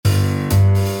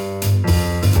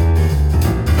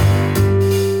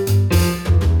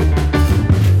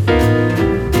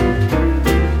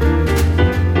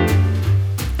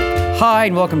Hi,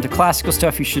 and welcome to Classical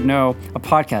Stuff You Should Know, a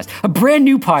podcast, a brand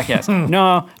new podcast.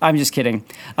 No, I'm just kidding.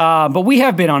 But we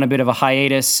have been on a bit of a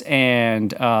hiatus,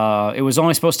 and it was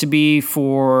only supposed to be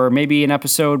for maybe an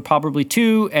episode, probably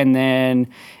 2, and then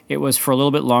it was for a little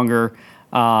bit longer.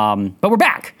 But we're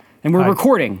back, and we're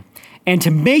recording. And to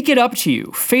make it up to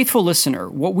you, faithful listener,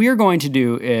 what we are going to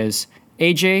do is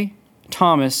AJ,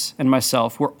 Thomas, and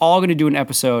myself, we're all going to do an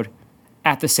episode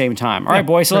at the same time. All right,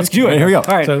 boys, so let's do it. Here we go.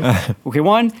 All right. Okay,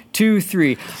 1, 2,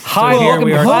 3. Hi, here welcome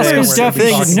we to are Classical today. Stuff You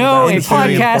We're Should Know, a talking about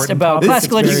very podcast important about topics.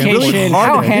 classical It's very education, hard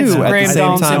how to handsome do at Graham the same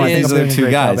Donaldson time. I think is. those are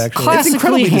two guys. It's Classically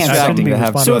incredibly handsome. distracting to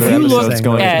have So two if you other look episodes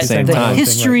going at at the same the time.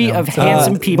 history of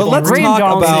handsome people, But let's Graham talk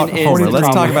Donaldson about is Homer. the Let's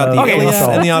talk problem. about the Iliad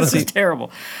and the Odyssey. This is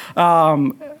terrible.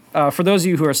 For those of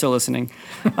you who are still listening,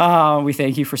 we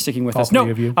thank you for sticking with us. All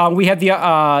three of you. We had the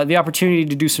opportunity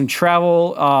to do some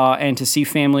travel and to see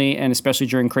family, and especially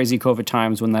during crazy COVID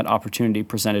times when that opportunity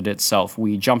presented itself,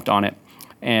 we jumped on it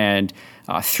and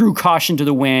threw caution to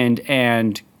the wind,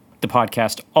 and the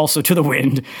podcast also to the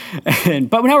wind.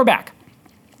 But now we're back,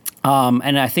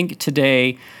 and I think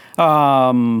today.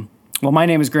 Well, my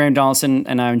name is Graham Donaldson,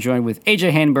 and I'm joined with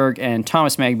AJ Handberg and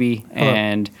Thomas Magby,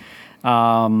 and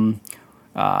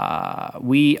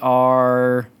we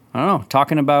are, I don't know,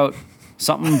 talking about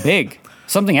something big,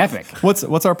 something epic. What's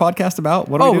our podcast about?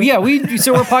 What are we doing?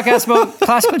 So we're a podcast about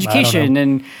classical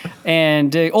education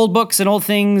and old books and old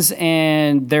things,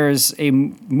 and there's a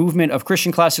movement of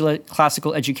Christian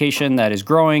classical education that is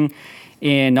growing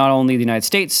in not only the United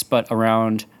States but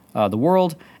around the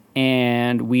world.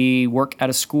 And we work at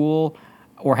a school,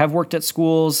 or have worked at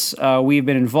schools. We've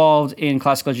been involved in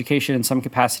classical education in some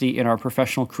capacity in our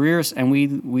professional careers, and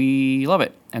we love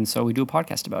it. And so we do a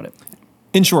podcast about it.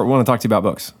 In short, we want to talk to you about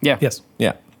books. Yeah. Yes.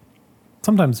 Yeah.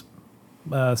 Sometimes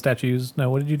statues. No,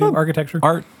 what did you do? Architecture?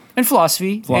 Art. And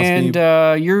philosophy. And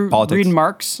you're politics. reading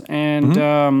Marx, and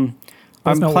I'm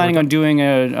not planning what on doing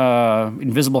a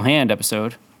Invisible Hand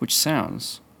episode, which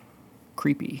sounds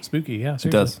creepy. Spooky, yeah. Seriously.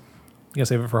 It does. You gotta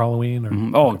save it for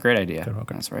Halloween? Or Oh, great idea.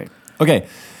 Okay. That's right. Okay.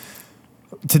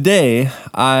 Today,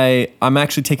 I'm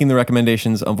actually taking the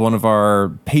recommendations of one of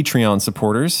our Patreon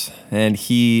supporters, and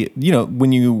he,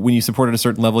 when you support at a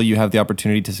certain level, you have the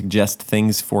opportunity to suggest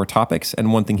things for topics,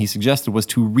 and one thing he suggested was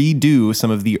to redo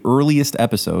some of the earliest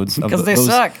episodes of Because they those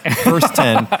suck. first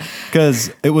 10,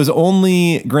 because it was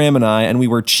only Graham and I, and we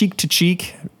were cheek to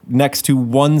cheek next to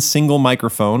one single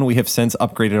microphone. We have since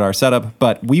upgraded our setup,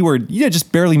 but we were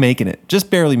just barely making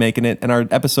it, and our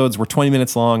episodes were 20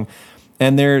 minutes long.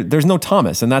 And there's no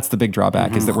Thomas, and that's the big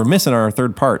drawback, is that we're missing our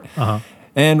third part.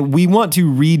 And we want to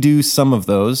redo some of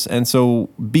those. And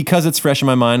so because it's fresh in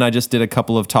my mind, I just did a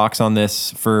couple of talks on this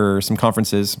for some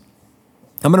conferences.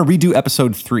 I'm going to redo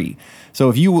episode 3. So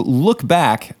if you look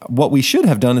back, what we should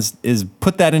have done is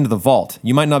put that into the vault.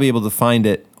 You might not be able to find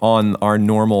it on our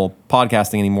normal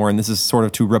podcasting anymore, and this is sort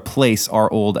of to replace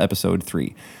our old episode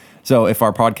 3. So if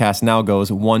our podcast now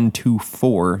goes 1, 2,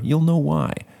 4, you'll know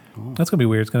why. That's gonna be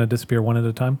weird. It's gonna disappear one at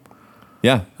a time.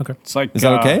 Yeah. Okay. It's like, Is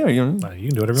that okay? Or You can do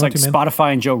whatever It's you like want to, man.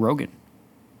 Spotify and Joe Rogan.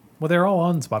 Well, they're all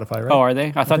on Spotify, right? Oh, are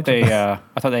they? I thought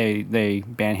they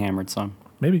ban-hammered some.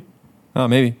 Maybe. Oh,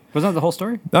 maybe. Wasn't that the whole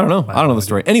story? I don't know. I don't know the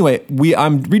story. Anyway,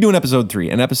 I'm redoing episode 3,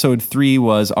 and episode 3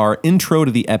 was our intro to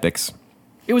the epics.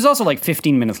 It was also like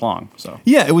 15 minutes long. So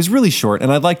Yeah, it was really short,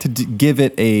 and I'd like to give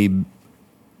it a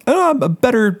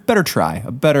better try,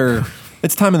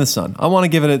 It's time in the sun. I want to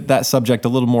give it that subject a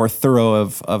little more thorough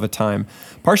of a time,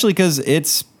 partially because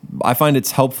I find it's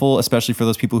helpful, especially for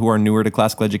those people who are newer to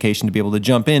classical education, to be able to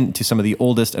jump into some of the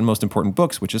oldest and most important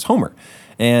books, which is Homer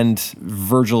and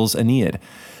Virgil's Aeneid.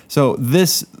 So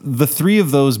the 3 of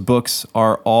those books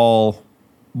are all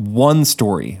one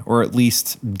story, or at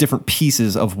least different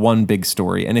pieces of one big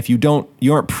story. And if you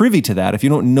aren't privy to that, if you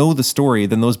don't know the story,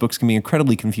 then those books can be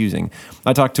incredibly confusing.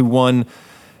 I talked to one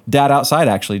dad outside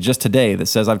actually just today that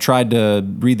says, I've tried to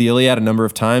read the Iliad a number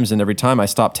of times, and every time I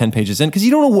stop 10 pages in, because you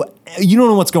don't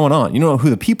know what's going on. You don't know who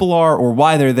the people are or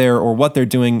why they're there or what they're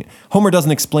doing. Homer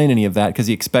doesn't explain any of that because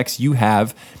he expects you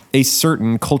have a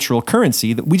certain cultural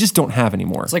currency that we just don't have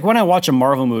anymore. it's like when I watch a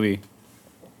Marvel movie,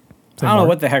 I don't know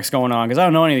what the heck's going on because I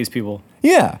don't know any of these people.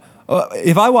 Yeah.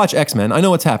 If I watch X-Men, I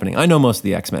know what's happening. I know most of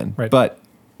the X-Men. Right. But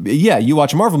yeah, you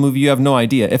watch a Marvel movie, you have no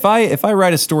idea. If I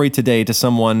write a story today to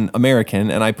someone American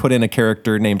and I put in a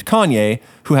character named Kanye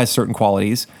who has certain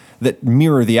qualities that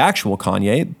mirror the actual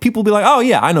Kanye, people will be like, oh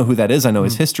yeah, I know who that is. I know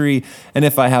his history. And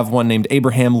if I have one named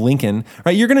Abraham Lincoln,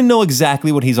 right, you're going to know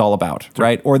exactly what he's all about,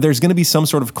 right? Or there's going to be some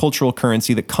sort of cultural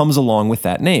currency that comes along with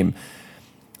that name.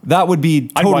 That would be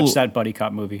total. I'd watch that buddy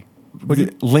cop movie.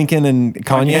 Lincoln and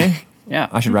Kanye? Yeah.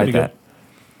 I should write Pretty that. good.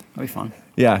 That'd be fun.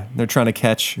 Yeah, they're trying to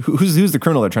catch. Who's the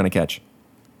criminal they're trying to catch?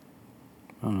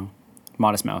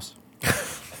 Modest Mouse.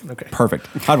 Okay. Perfect.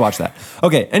 I'd watch that.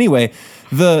 Okay. Anyway,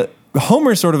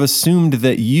 Homer sort of assumed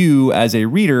that you, as a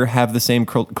reader, have the same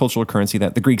cultural currency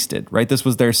that the Greeks did, right? This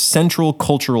was their central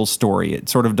cultural story. It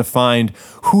sort of defined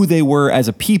who they were as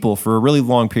a people for a really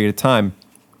long period of time.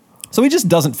 So he just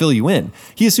doesn't fill you in.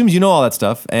 He assumes you know all that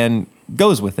stuff and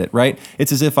goes with it, right?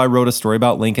 It's as if I wrote a story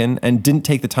about Lincoln and didn't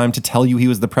take the time to tell you he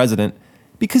was the president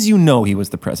because you know he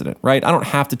was the president, right? I don't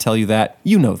have to tell you that.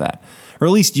 You know that. Or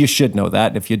at least you should know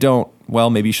that. If you don't, well,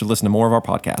 maybe you should listen to more of our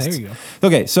podcasts. There you go.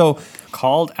 Okay, so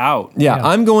Called out. yeah,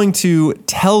 I'm going to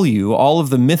tell you all of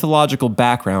the mythological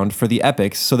background for the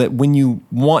epics so that when you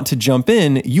want to jump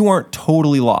in, you aren't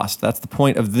totally lost. That's the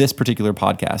point of this particular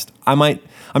podcast.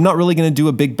 I'm not really going to do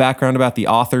a big background about the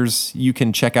authors. You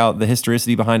can check out the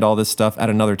historicity behind all this stuff at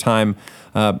another time.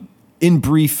 In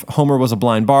brief, Homer was a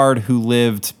blind bard who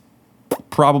lived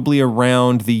probably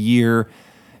around the year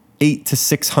 8 to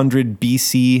 600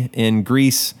 BC in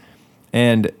Greece.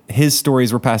 And his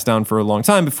stories were passed down for a long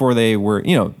time before they were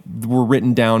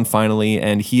written down finally.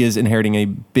 And he is inheriting a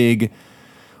big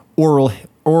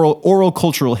oral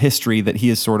cultural history that he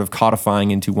is sort of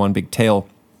codifying into one big tale.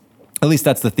 At least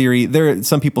that's the theory.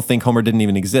 Some people think Homer didn't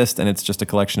even exist and it's just a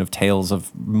collection of tales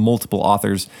of multiple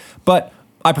authors. But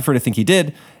I prefer to think he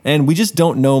did. And we just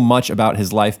don't know much about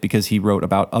his life because he wrote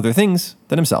about other things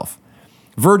than himself.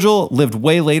 Virgil lived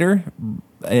way later.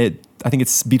 I think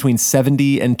it's between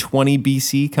 70 and 20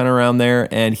 BC, kind of around there,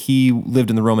 and he lived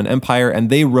in the Roman Empire,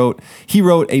 and he wrote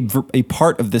a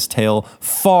part of this tale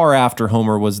far after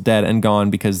Homer was dead and gone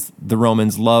because the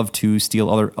Romans loved to steal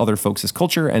other folks'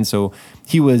 culture, and so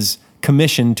he was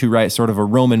commissioned to write sort of a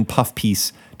Roman puff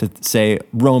piece to say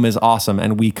Rome is awesome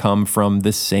and we come from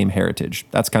this same heritage.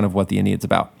 That's kind of what the Aeneid's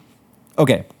about.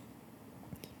 Okay.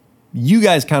 You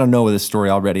guys kind of know this story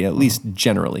already, at least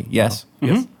generally. Yes?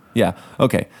 Yes. Yeah.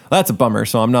 Okay. Well, that's a bummer.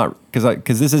 So I'm not,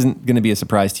 because this isn't going to be a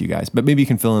surprise to you guys, but maybe you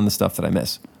can fill in the stuff that I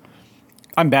miss.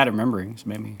 I'm bad at remembering, so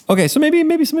maybe. Okay. So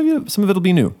maybe some of it'll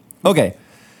be new. Okay.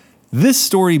 This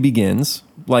story begins,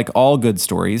 like all good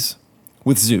stories,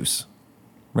 with Zeus,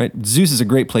 right? Zeus is a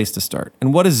great place to start.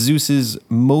 And what is Zeus's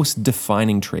most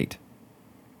defining trait?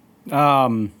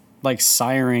 Like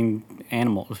siring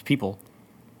people.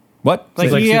 What? Like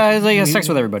So he like- has sex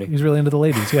with everybody. He's really into the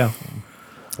ladies. Yeah.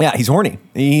 Yeah, he's horny.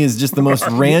 He is just the most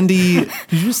randy. Did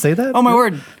you just say that? Oh my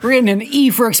word! We're getting an E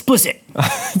for explicit.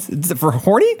 Is it for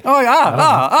horny? Oh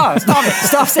stop it!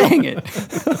 Stop saying it.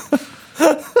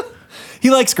 He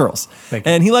likes girls, Thank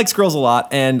you. and he likes girls a lot.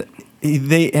 And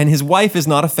his wife is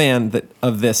not a fan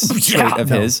of this trait of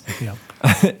his. Yeah.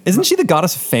 Isn't she the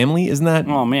goddess of family? Isn't that?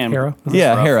 Oh man. Hera?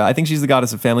 Yeah, Hera. I think she's the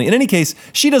goddess of family. In any case,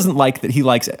 she doesn't like that he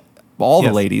likes all the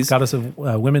Yes. ladies. Goddess of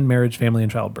women, marriage, family,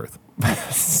 and childbirth.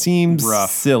 Seems Rough.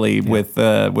 silly with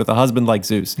a husband like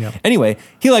Zeus. Yeah. Anyway,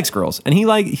 he likes girls, and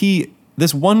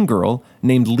this one girl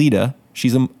named Leda.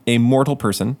 She's a mortal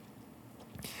person.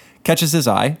 Catches his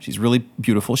eye. She's really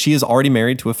beautiful. She is already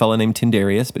married to a fellow named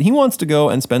Tyndareus, but he wants to go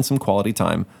and spend some quality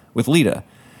time with Leda.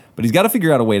 But he's got to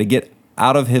figure out a way to get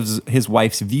out of his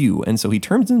wife's view, and so he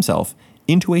turns himself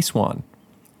into a swan.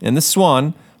 And this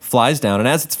swan flies down, and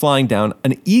as it's flying down,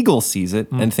 an eagle sees it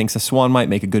and thinks a swan might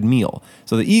make a good meal.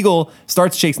 So the eagle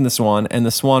starts chasing the swan, and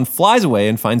the swan flies away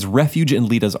and finds refuge in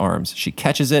Leda's arms. She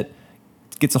catches it,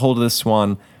 gets a hold of the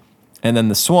swan, and then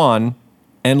the swan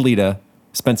and Leda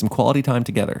spend some quality time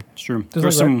together. It's true.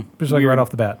 Just like right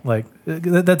off the bat. Like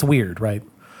that's weird, right?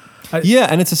 Yeah,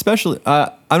 and it's especially.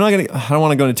 I don't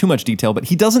want to go into too much detail, but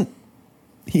he doesn't.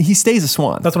 He stays a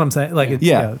swan. That's what I'm saying. Like,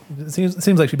 Yeah. it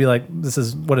seems like she'd be like, this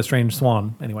is what a strange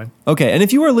swan. Anyway, Okay, and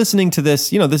if you are listening to this,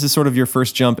 this is sort of your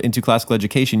first jump into classical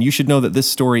education. You should know that this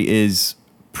story is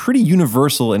pretty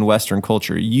universal in Western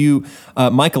culture.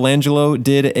 Michelangelo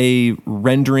did a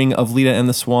rendering of Leda and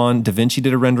the Swan. Da Vinci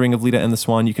did a rendering of Leda and the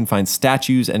Swan. You can find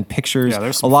statues and pictures. Yeah,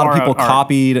 there's a some lot of far people out art.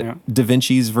 copied Yeah. Da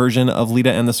Vinci's version of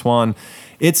Leda and the Swan.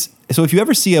 So if you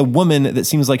ever see a woman that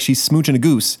seems like she's smooching a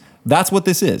goose, that's what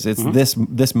this is. It's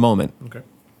this moment. okay.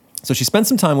 So she spends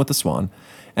some time with the swan,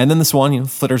 and then the swan,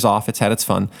 flitters off. It's had its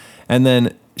fun, and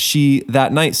then she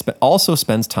that night also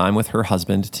spends time with her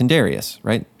husband Tyndareus.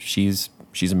 Right? She's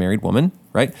a married woman,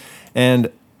 right?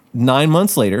 And 9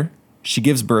 months later, she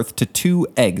gives birth to 2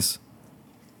 eggs.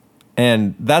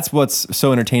 And that's what's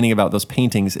so entertaining about those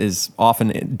paintings is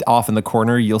often off in the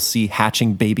corner you'll see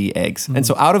hatching baby eggs, and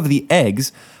so out of the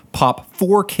eggs pop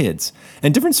 4 kids.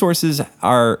 And different sources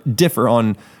differ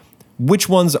on which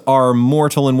ones are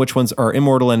mortal and which ones are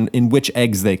immortal and in which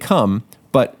eggs they come.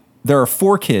 But there are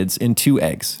 4 kids in 2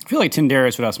 eggs. I feel like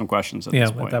Tyndareus would have some questions at Yeah,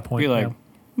 this point. at that point, Be like, yeah.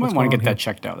 might What's want going to on get here? that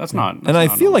checked out. That's not. And I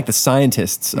feel like the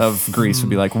scientists of Greece would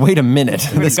be like, wait a minute.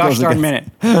 Wait a This gosh goes darn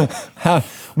against- minute.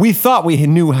 We thought we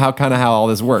knew how all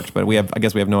this worked, but I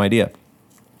guess we have no idea.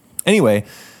 Anyway,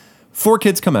 4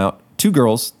 kids come out, 2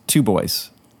 girls, 2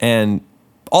 boys. And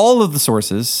all of the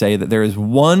sources say that there is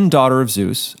 1 daughter of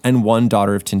Zeus and 1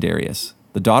 daughter of Tyndareus.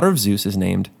 The daughter of Zeus is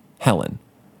named Helen.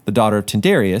 The daughter of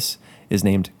Tyndareus is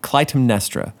named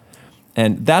Clytemnestra.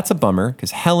 And that's a bummer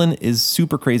because Helen is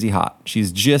super crazy hot.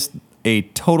 She's just a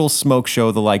total smoke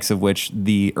show, the likes of which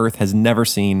the earth has never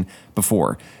seen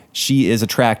before. She is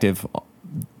attractive.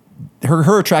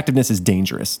 Her attractiveness is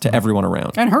dangerous to everyone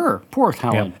around. And her, poor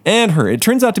Helen. And her. It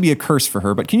turns out to be a curse for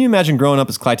her, but can you imagine growing up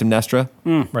as Clytemnestra?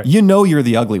 Right. You know you're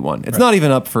the ugly one. It's not even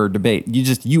up for debate.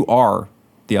 You are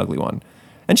the ugly one.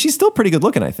 And she's still pretty good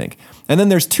looking, I think. And then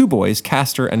there's 2 boys,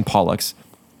 Castor and Pollux.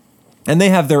 And they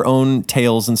have their own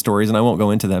tales and stories, and I won't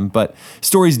go into them, but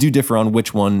stories do differ on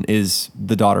which one is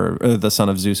the daughter or the son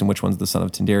of Zeus and which one's the son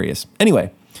of Tyndareus.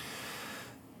 Anyway,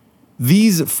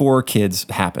 these 4 kids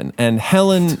happen, and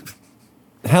Helen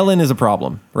is a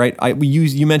problem, right?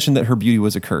 You mentioned that her beauty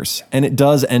was a curse, and it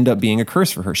does end up being a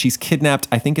curse for her. She's kidnapped,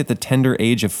 I think, at the tender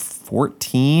age of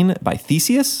 14 by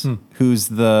Theseus, who's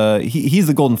he's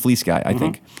the Golden Fleece guy, I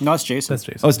think. No, it's Jason. That's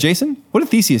Jason. Oh, it's Jason? What did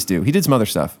Theseus do? He did some other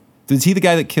stuff. Is he the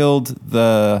guy that killed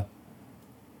the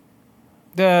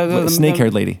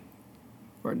snake-haired lady?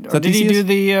 Did he do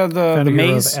the Founder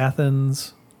maze? of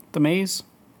Athens. The maze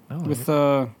Oh, with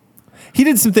He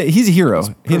did something. He's a hero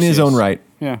in his Perseus. own right.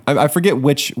 Yeah. I forget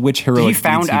which heroic he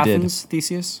found deeds he did. Athens,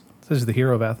 Theseus. This is the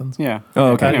hero of Athens. Yeah. Oh,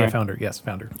 okay. Yeah, Anyway. founder. Yes,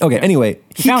 founder. Okay, Yeah. anyway,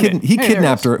 He found it. he Hey, there it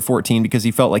kidnapped is. her at 14 because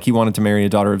he felt like he wanted to marry a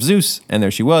daughter of Zeus, and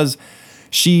there she was.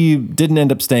 She didn't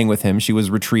end up staying with him. She was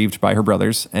retrieved by her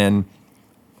brothers,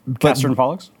 Castor and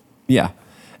Pollux. yeah.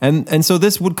 And so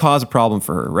this would cause a problem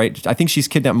for her, right? I think she's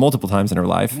kidnapped multiple times in her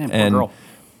life. Man, poor and girl.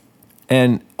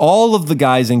 And all of the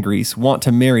guys in Greece want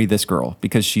to marry this girl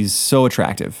because she's so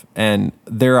attractive. And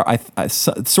there are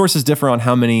sources differ on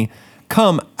how many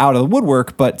come out of the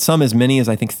woodwork, but some as many as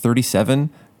I think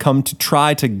 37 come to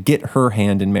try to get her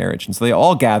hand in marriage. And so they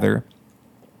all gather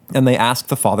and they ask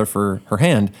the father for her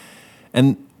hand.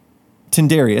 And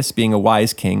Tyndareus, being a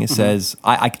wise king, says,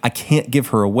 I can't give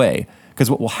her away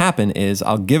because what will happen is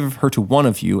I'll give her to one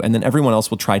of you and then everyone else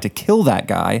will try to kill that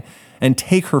guy and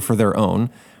take her for their own.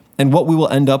 And what we will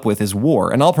end up with is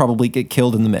war, and I'll probably get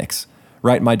killed in the mix,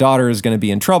 right? My daughter is going to be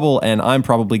in trouble, and I'm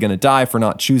probably going to die for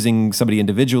not choosing somebody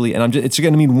individually, and it's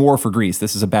going to mean war for Greece.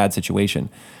 This is a bad situation.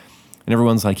 And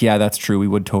everyone's like, yeah, that's true. We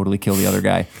would totally kill the other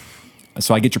guy.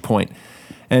 So I get your point.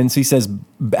 And so he says,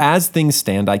 as things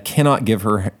stand, I cannot give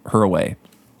her away.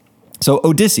 So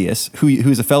Odysseus,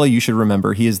 who's a fellow you should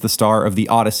remember, he is the star of the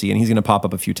Odyssey, and he's going to pop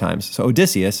up a few times. So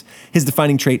Odysseus, his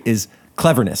defining trait is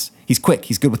cleverness. He's quick.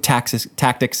 He's good with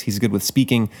tactics. He's good with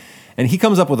speaking. And he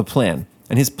comes up with a plan.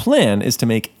 And his plan is to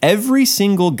make every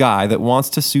single guy that wants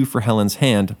to sue for Helen's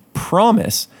hand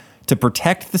promise to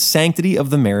protect the sanctity of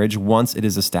the marriage once it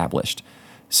is established.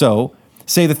 So,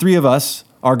 say the 3 of us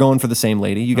are going for the same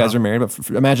lady. You guys are married, but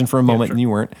imagine for a moment you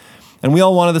weren't. And we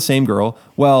all wanted the same girl.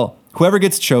 Well, whoever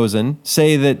gets chosen,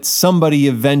 say that somebody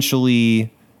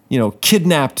eventually,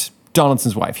 kidnapped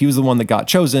Donaldson's wife. He was the one that got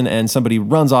chosen, and somebody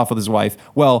runs off with his wife.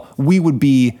 Well, we would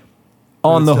be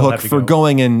on the still hook have to for go.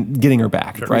 going and getting her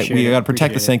back, right? Appreciate We it. got to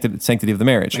protect the Appreciate sanctity of the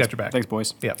marriage. Got your back. Thanks,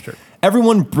 boys. Yeah, sure.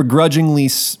 Everyone begrudgingly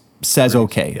says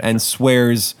okay and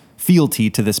swears fealty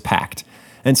to this pact.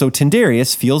 And so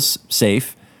Tyndareus feels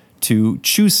safe to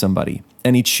choose somebody,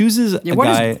 and he chooses a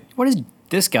guy. What does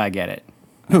this guy get it?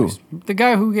 Who? The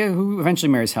guy who eventually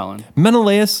marries Helen.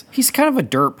 Menelaus. He's kind of a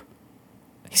derp.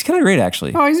 He's kind of great,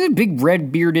 actually. Oh, he's a big red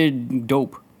bearded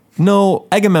dope. No,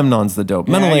 Agamemnon's the dope.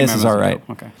 Yeah, Menelaus is Agamemnon's all the right. dope.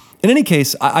 Okay. In any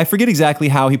case, I forget exactly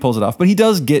how he pulls it off, but he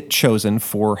does get chosen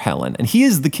for Helen, and he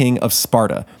is the king of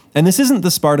Sparta. And this isn't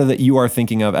the Sparta that you are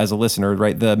thinking of as a listener,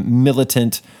 right? The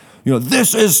militant,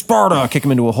 this is Sparta, kick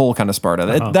him into a hole kind of Sparta.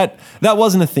 That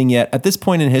wasn't a thing yet. At this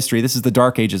point in history, this is the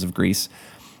Dark Ages of Greece.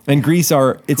 And Greece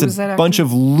it's Who is a that bunch actor?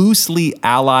 of loosely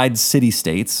allied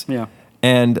city-states. Yeah.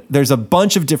 And there's a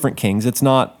bunch of different kings. It's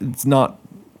not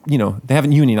they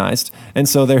haven't unionized. And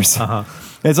so there's,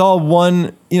 it's all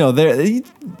one,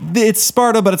 it's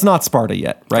Sparta, but it's not Sparta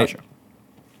yet, right? Gotcha.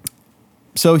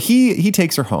 So he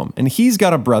takes her home, and he's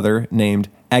got a brother named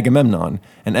Agamemnon,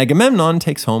 and Agamemnon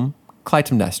takes home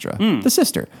Clytemnestra, the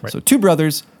sister. Right. So 2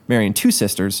 brothers marrying 2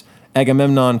 sisters,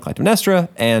 Agamemnon, Clytemnestra,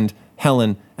 and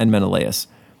Helen and Menelaus.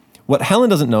 What Helen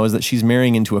doesn't know is that she's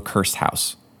marrying into a cursed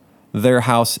house. Their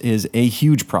house is a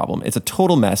huge problem. It's a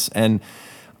total mess, and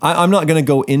I'm not going to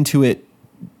go into it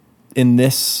in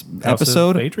this House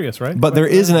episode. of Atreus, right? But there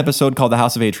is an episode called The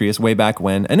House of Atreus way back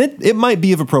when, and it might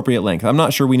be of appropriate length. I'm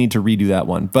not sure we need to redo that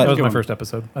one. But That was my first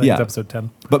episode. I think Yeah. it's episode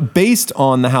 10. But based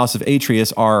on the House of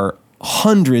Atreus are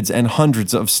hundreds and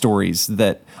hundreds of stories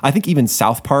that I think even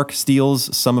South Park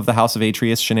steals some of the House of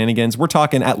Atreus shenanigans. We're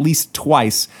talking at least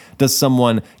twice does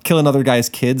someone kill another guy's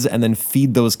kids and then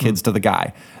feed those kids to the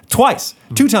guy. Twice.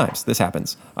 2 times this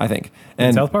happens, I think. In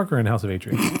And South Park or in House of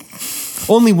Atreus?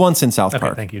 only once in South Okay,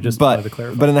 Park. thank you. Just but, wanted to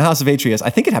clarify. but in the House of Atreus, I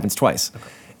think it happens twice.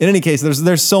 In any case,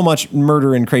 there's so much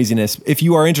murder and craziness. If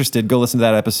you are interested, go listen to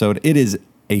that episode. It is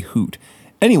a hoot.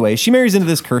 Anyway, she marries into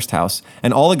this cursed house,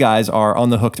 and all the guys are on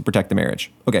the hook to protect the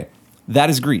marriage. Okay, that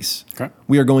is Greece. Okay.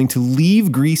 We are going to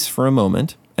leave Greece for a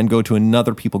moment and go to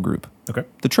another people group, Okay.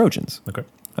 the Trojans. Okay.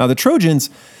 Now, the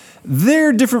Trojans,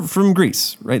 they're different from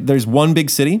Greece, right? There's one big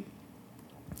city,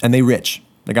 and they rich.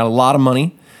 They got a lot of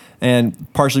money, and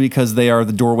partially because they are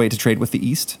the doorway to trade with the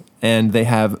East, and they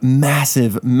have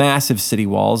massive, massive city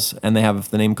walls, and they have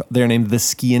they're named the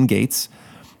Scaean Gates,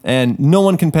 and no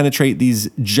one can penetrate these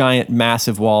giant,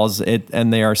 massive walls,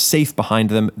 and they are safe behind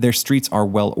them. Their streets are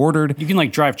well ordered. You can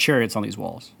like drive chariots on these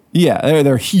walls. Yeah,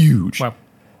 they're huge. Wow.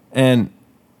 And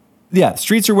yeah,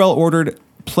 streets are well ordered,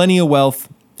 plenty of wealth,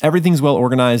 everything's well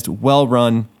organized, well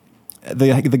run.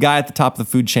 The guy at the top of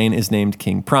the food chain is named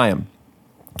King Priam.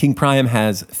 King Priam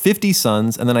has 50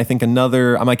 sons, and then I think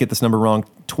another, I might get this number wrong,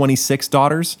 26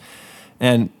 daughters.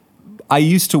 And I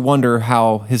used to wonder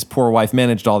how his poor wife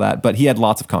managed all that, but he had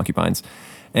lots of concubines.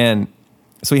 And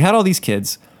so he had all these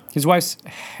kids. His wife's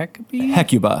Hecuba.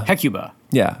 Hecuba. Hecuba.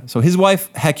 Yeah. So his wife,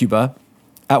 Hecuba,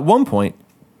 at one point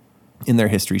in their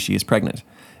history, she is pregnant.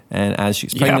 And as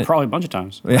she's pregnant. Yeah, probably a bunch of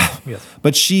times. Yeah. Yes.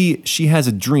 But she has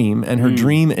a dream, and her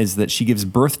dream is that she gives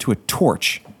birth to a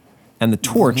torch. And the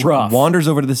torch Rough. wanders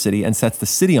over to the city and sets the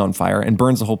city on fire and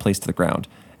burns the whole place to the ground.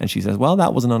 And she says, well,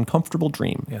 that was an uncomfortable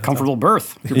dream. Yeah. Comfortable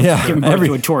birth. Yeah. Giving birth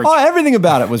to a torch. Oh, everything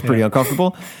about it was pretty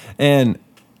uncomfortable. And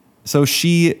so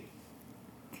she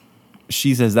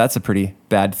says that's a pretty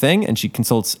bad thing, and she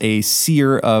consults a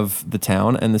seer of the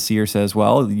town, and the seer says,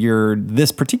 well,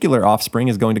 this particular offspring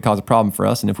is going to cause a problem for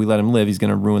us, and if we let him live, he's going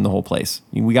to ruin the whole place.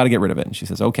 We got to get rid of it. And she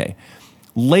says, okay.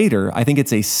 Later, I think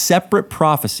it's a separate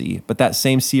prophecy, but that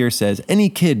same seer says any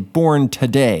kid born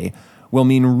today will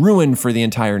mean ruin for the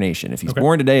entire nation. If he's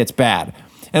born today, it's bad.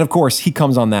 And of course, he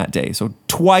comes on that day. So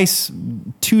twice,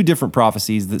 2 different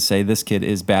prophecies that say this kid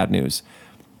is bad news.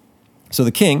 So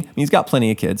the king, he's got plenty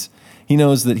of kids. He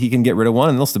knows that he can get rid of one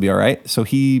and they'll still be all right. So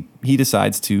he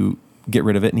decides to get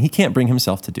rid of it, and he can't bring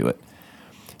himself to do it.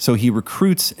 So he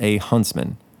recruits a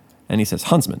huntsman, and he says,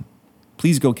 huntsman,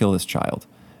 please go kill this child.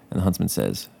 And the huntsman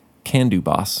says, can do,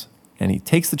 boss. And he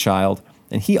takes the child,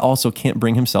 and he also can't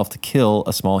bring himself to kill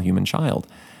a small human child.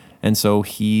 And so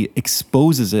he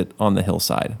exposes it on the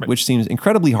hillside, which seems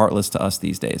incredibly heartless to us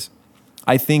these days.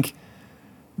 I think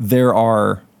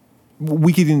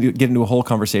we could get into a whole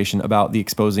conversation about the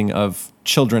exposing of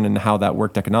children and how that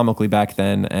worked economically back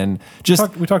then. And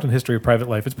just We talked in history of private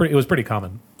life. It was pretty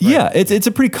common. yeah, it's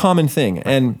a pretty common thing.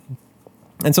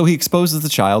 And so he exposes the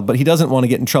child, but he doesn't want to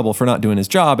get in trouble for not doing his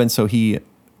job. And so he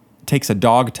takes a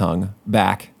dog tongue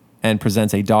back and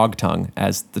presents a dog tongue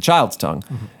as the child's tongue.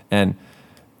 Mm-hmm. And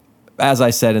as I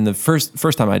said in the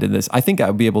first time I did this, I think I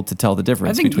would be able to tell the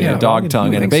difference between a dog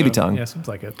tongue and a baby tongue. Yeah, seems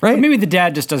like it. Right? Maybe the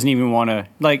dad just doesn't even want to,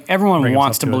 like, everyone Bring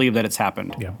wants himself to to it. believe that it's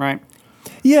happened. Yeah. Right?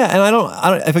 Yeah, and I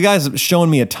don't. If a guy's showing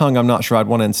me a tongue, I'm not sure I'd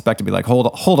want to inspect to be like, hold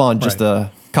on, just Right.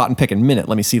 a cotton picking minute.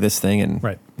 Let me see this thing and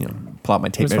Right. pull out my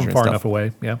tape It's measure from and far stuff. enough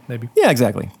away. Yeah, maybe. Yeah,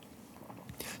 exactly.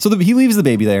 So he leaves the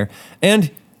baby there, and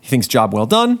he thinks, job well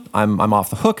done. I'm off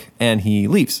the hook, and he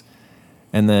leaves.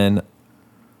 And then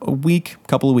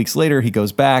couple of weeks later, he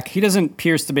goes back. He doesn't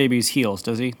pierce the baby's heels,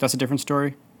 does he? That's a different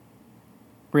story?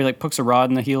 Where he, like, puts a rod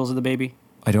in the heels of the baby?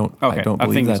 I don't Okay.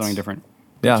 believe think that's it's something different.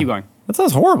 Yeah, Keep going. That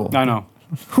sounds horrible. I know.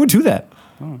 Who would do that?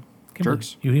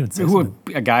 Jerks. You even say Who,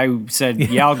 something. a guy who said,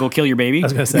 yeah, I'll go kill your baby? I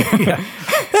was going to say, yeah.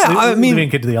 Yeah, I mean, Leaving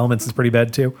a kid to the elements is pretty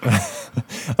bad too.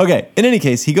 okay. In any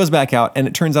case, he goes back out, and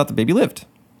it turns out the baby lived.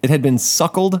 It had been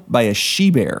suckled by a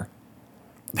she-bear.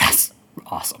 That's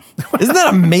awesome. Isn't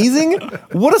that amazing?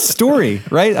 What a story,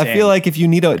 right? I Dang. feel like if you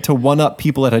need to one-up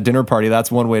people at a dinner party,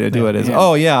 that's one way to do it is, Yeah.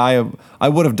 oh, yeah, I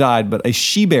would have died, but a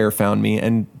she-bear found me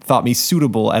and thought me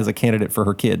suitable as a candidate for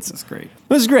her kids. That's great.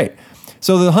 This is great.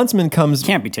 So the huntsman comes...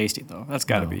 Can't be tasty, though. That's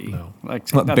got to be. no. Like,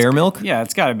 What, that's- bear milk? Yeah,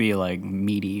 it's got to be, like,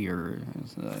 meaty or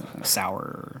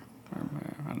sour or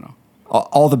I don't know.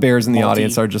 All the bears in the Malty.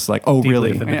 audience are just like, oh, Deeply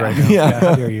really? offended Yeah. right now. Yeah.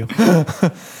 How dare you?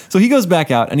 So he goes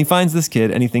back out and he finds this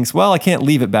kid and he thinks, well, I can't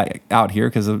leave it back out here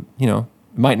because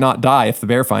might not die if the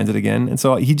bear finds it again. And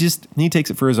so he takes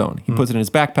it for his own. He puts it in his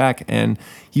backpack and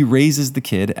he raises the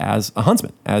kid as a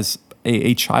huntsman, as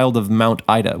a child of Mount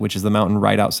Ida, which is the mountain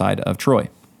right outside of Troy.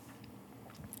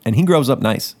 And he grows up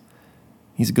nice.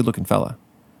 He's a good looking fella.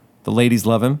 The ladies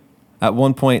love him. At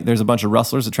one point, there's a bunch of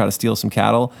rustlers that try to steal some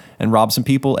cattle and rob some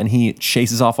people, and he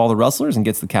chases off all the rustlers and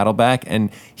gets the cattle back,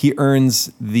 and he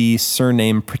earns the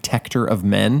surname Protector of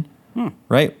Men,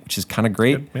 right? Which is kind of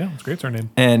great. Yeah, it's a great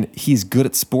surname. And he's good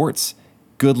at sports,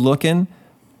 good looking.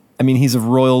 I mean, he's of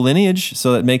royal lineage,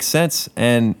 so that makes sense.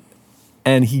 And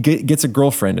he gets a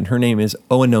girlfriend, and her name is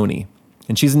Oenone,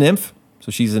 and she's a nymph. So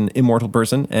she's an immortal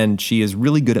person, and she is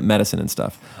really good at medicine and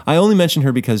stuff. I only mention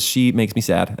her because she makes me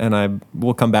sad, and I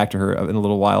will come back to her in a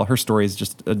little while. Her story is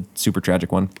just a super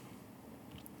tragic one.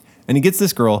 And he gets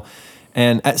this girl,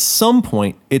 and at some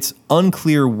point, it's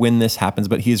unclear when this happens,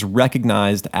 but he is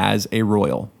recognized as a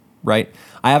royal, right?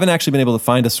 I haven't actually been able to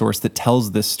find a source that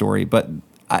tells this story, but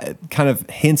kind of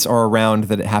hints are around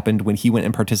that it happened when he went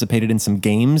and participated in some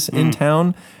games in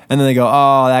town, and then they go,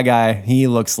 "Oh, that guy, he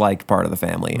looks like part of the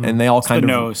family," and they all kind of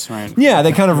nose, right? Yeah,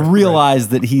 they kind of realize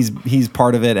that he's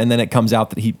part of it, and then it comes out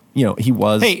that he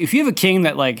was. Hey, if you have a king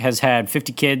that like has had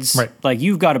 50 kids, Right. like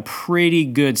you've got a pretty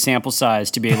good sample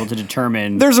size to be able to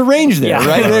determine. There's a range there, Yeah.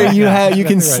 right? There you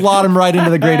can Right. slot him right into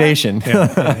the gradation.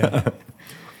 Yeah.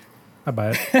 I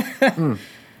buy it.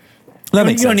 That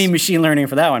makes you don't sense. need machine learning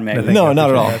for that one, Meg. Thank No, you. not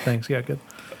at Appreciate all. that. Thanks. Yeah, good.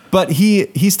 But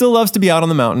he still loves to be out on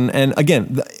the mountain, and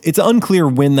again, it's unclear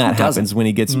when that doesn't? happens, when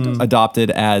he gets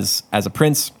adopted as a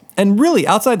prince. And really,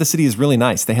 outside the city is really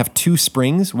nice. They have 2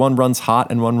 springs. One runs hot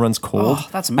and one runs cold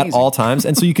that's at amazing. all times.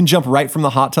 And so you can jump right from the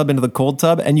hot tub into the cold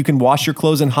tub, and you can wash your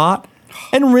clothes in hot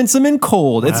and rinse them in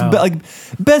cold. It's Wow.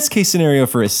 best case scenario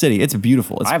for a city. It's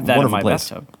beautiful. It's I have a that in wonderful my place.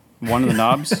 bathtub. One of the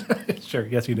knobs Sure.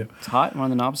 Yes, you do. is hot, one of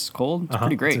the knobs is cold. It's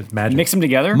pretty great. It's magic. Mix them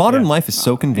together. Modern Yeah. life is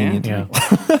so convenient. Yeah.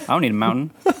 I don't need a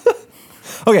mountain.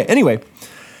 Okay, anyway.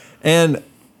 And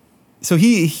so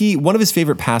he one of his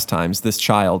favorite pastimes, this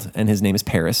child, and his name is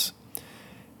Paris,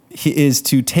 he is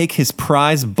to take his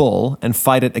prize bull and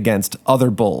fight it against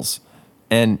other bulls.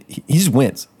 And he just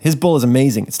wins. His bull is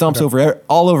amazing. It stomps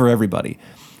all over everybody.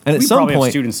 And at We some probably have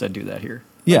point, students that do that here.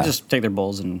 Yeah. They just take their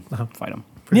bulls and fight them.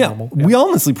 Pretty yeah, normal. we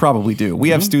honestly probably do. We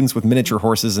have students with miniature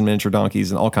horses and miniature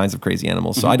donkeys and all kinds of crazy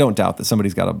animals. So I don't doubt that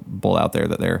somebody's got a bull out there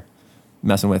that they're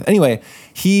messing with. Anyway,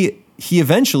 he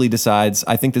eventually decides,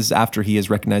 I think this is after he is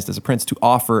recognized as a prince, to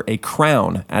offer a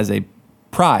crown as a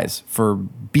prize for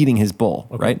beating his bull,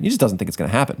 right? He just doesn't think it's going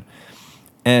to happen.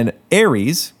 And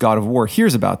Ares, god of war,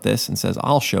 hears about this and says,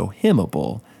 I'll show him a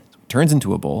bull. So he turns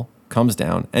into a bull, comes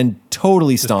down, and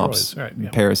totally stomps Destroys, right, yeah.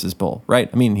 Paris's bull, right?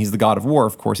 I mean, he's the god of war.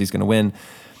 Of course, he's going to win.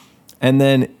 And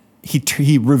then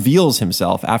he reveals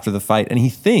himself after the fight, and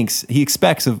he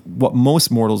expects of what most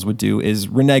mortals would do is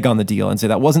renege on the deal and say,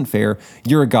 that wasn't fair.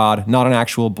 You're a god, not an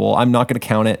actual bull. I'm not going to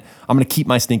count it. I'm going to keep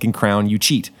my stinking crown. You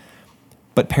cheat.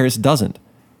 But Paris doesn't.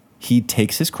 He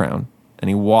takes his crown and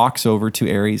he walks over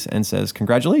to Ares and says,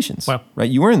 congratulations, Wow. right?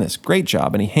 You earned this. Great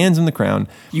job. And he hands him the crown.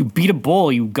 You beat a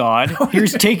bull, you god.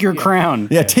 Here's take your crown.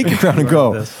 Yeah, take your crown and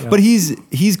go. This, yeah. But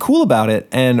he's cool about it,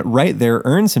 and right there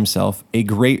earns himself a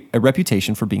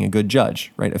reputation for being a good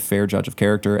judge, right? A fair judge of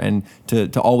character, and to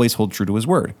always hold true to his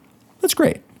word. That's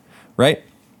great, right?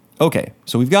 Okay,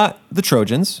 so we've got the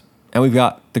Trojans and we've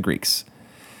got the Greeks,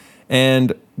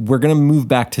 and we're gonna move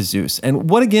back to Zeus. And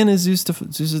what again is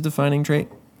Zeus's defining trait?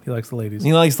 He likes the ladies.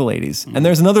 He likes the ladies. And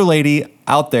there's another lady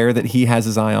out there that he has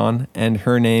his eye on, and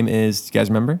her name is, do you guys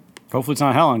remember? Hopefully it's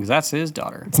not Helen, because that's his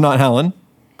daughter. It's not Helen.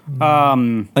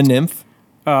 A nymph.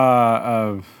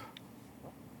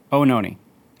 Oenone.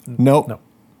 Nope. No.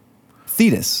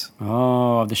 Thetis.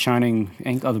 Oh, of the shining,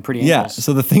 of the pretty Yeah. ankles.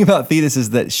 So the thing about Thetis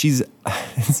is that she's,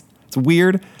 it's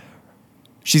weird.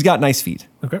 She's got nice feet.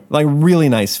 Okay. Like really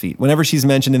nice feet. Whenever she's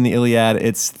mentioned in the Iliad,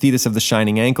 it's Thetis of the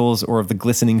shining ankles or of the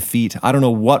glistening feet. I don't know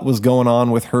what was going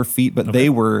on with her feet, but they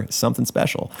were something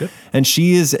special. Good. And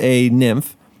she is a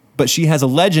nymph, but she has a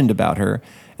legend about her,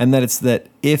 and that it's that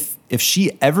if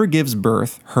she ever gives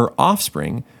birth, her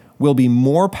offspring will be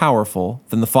more powerful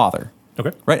than the father.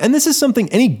 Okay. Right? And this is something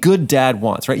any good dad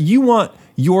wants, right? You want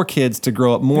your kids to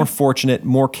grow up more fortunate,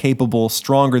 more capable,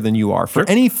 stronger than you are. For Sure.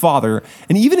 any father,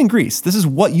 and even in Greece, this is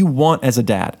what you want as a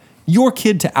dad. Your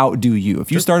kid to outdo you.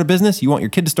 If you start a business, you want your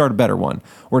kid to start a better one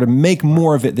or to make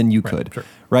more of it than you could. sure.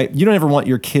 Right? You don't ever want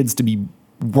your kids to be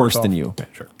worse than you. Yeah,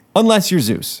 sure. Unless you're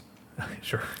Zeus.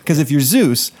 Sure. Because if you're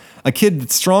Zeus, a kid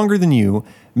that's stronger than you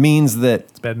means that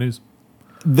It's bad news.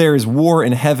 there is war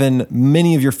in heaven,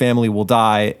 many of your family will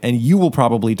die, and you will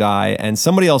probably die, and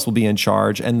somebody else will be in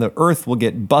charge, and the earth will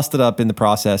get busted up in the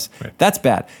process. Right. That's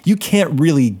bad. You can't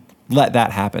really let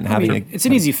that happen. It's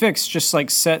an easy fix. Just like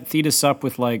set Thetis up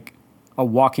with like a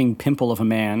walking pimple of a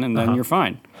man, and then you're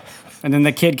fine. And then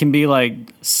the kid can be like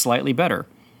slightly better.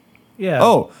 Yeah.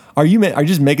 Oh, are you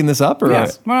just making this up? Or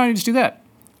Yes. Why don't you just do that?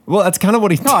 Well, that's kind of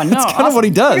what he. Oh, no, that's kind of what he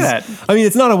awesome. does. Look at that. I mean,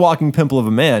 it's not a walking pimple of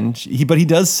a man, but he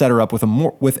does set her up with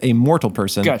a mortal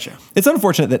person. Gotcha. It's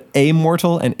unfortunate that a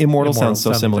mortal and immortal sounds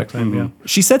so similar. exact same, yeah.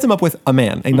 She sets him up with a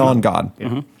man, a non-god.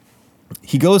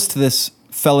 He goes to this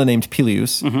fella named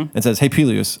Peleus and says, "Hey,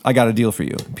 Peleus, I got a deal for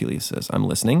you." And Peleus says, "I'm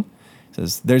listening." He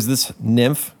says, "There's this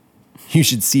nymph. You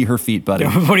should see her feet, buddy."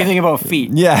 What do you think about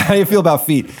feet? Yeah, how do you feel about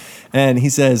feet? And he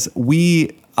says,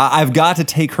 I've got to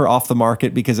take her off the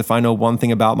market because if I know one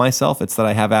thing about myself, it's that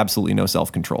I have absolutely no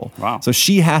self-control. Wow. So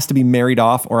she has to be married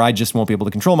off or I just won't be able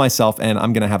to control myself and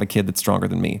I'm going to have a kid that's stronger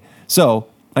than me. So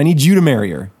I need you to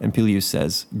marry her. And Peleus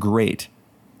says, great.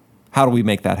 How do we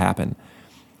make that happen?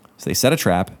 So they set a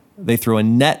trap. They throw a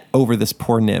net over this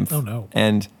poor nymph. Oh, no.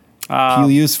 And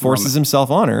Peleus forces himself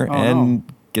on her and no.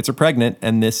 gets her pregnant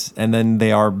and then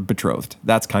they are betrothed.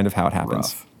 That's kind of how it happens.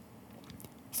 Rough.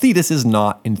 Thetis is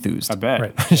not enthused. I bet.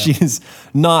 Right. Yeah. She's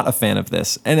not a fan of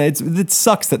this. And it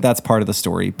sucks that that's part of the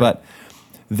story, but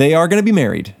they are going to be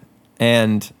married.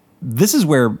 And this is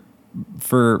where,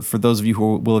 for those of you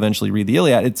who will eventually read the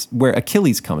Iliad, it's where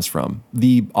Achilles comes from.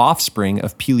 The offspring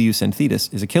of Peleus and Thetis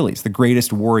is Achilles, the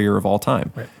greatest warrior of all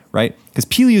time. Right? Because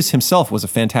Peleus himself was a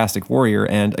fantastic warrior,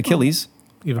 and Achilles...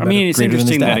 Even I mean, better. it's Greater than his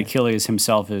interesting that dad. Achilles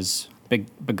himself is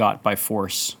begot by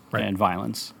force Right. and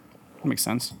violence. That makes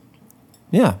sense.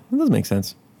 Yeah, that does make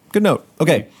sense. Good note.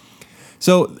 Okay.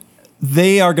 So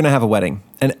they are going to have a wedding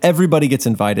and everybody gets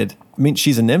invited. I mean,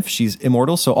 she's a nymph, she's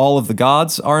immortal, so all of the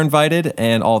gods are invited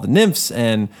and all the nymphs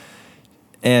and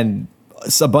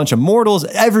a bunch of mortals.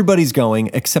 Everybody's going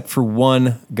except for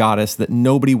one goddess that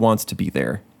nobody wants to be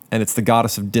there. And it's the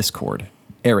goddess of discord,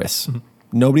 Eris.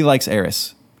 Nobody likes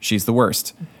Eris. She's the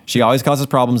worst. She always causes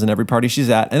problems in every party she's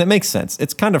at, and it makes sense.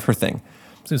 It's kind of her thing.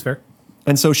 Seems fair.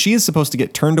 And so she is supposed to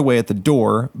get turned away at the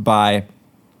door by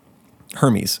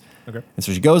Hermes. Okay. And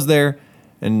so she goes there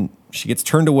and she gets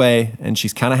turned away and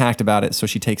she's kind of hacked about it. So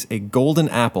she takes a golden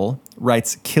apple,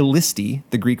 writes Kilisti,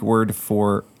 the Greek word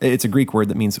it's a Greek word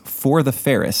that means for the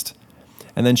fairest.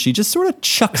 And then she just sort of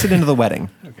chucks it into the wedding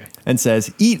and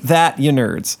says, eat that, you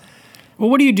nerds. Well,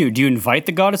 what do? Do you invite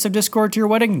the goddess of discord to your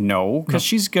wedding? No, because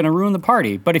she's going to ruin the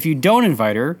party. But if you don't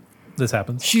invite her, This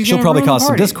happens. she'll probably ruin cause the some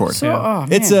party. discord. So, Yeah. oh,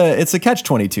 man. It's a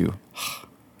catch-22.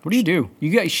 What do?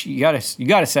 You got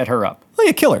to set her up. Oh,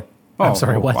 you kill her. Oh, I'm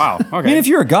sorry, what? Wow. Okay. I mean, if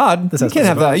you're a god, you has can't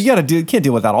have that. consequences. You can't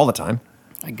deal with that all the time.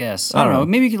 I guess. I don't know.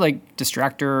 Maybe you could like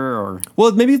distract her or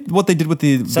Well, maybe what they did with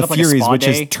the Set up like a Furies, spa which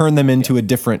day? is turn them into a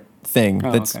different thing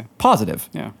Oh, that's okay. positive.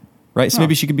 yeah. Right? So Oh.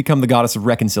 maybe she could become the goddess of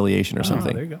reconciliation or Oh,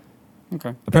 something. there you go.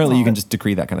 Okay. Apparently, you can just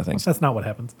decree that kind of thing. That's not what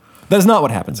happens. That is not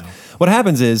what happens. What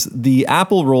happens is the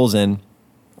apple rolls in,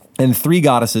 and three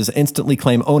goddesses instantly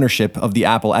claim ownership of the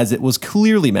apple as it was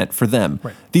clearly meant for them.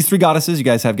 Right. These three goddesses, you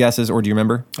guys have guesses, or do you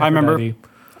remember? I remember. Aphrodite.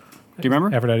 Do you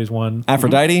remember? Aphrodite's one.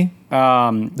 Aphrodite,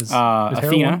 Is Hera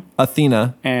Athena one?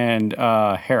 Athena, and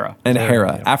Hera. and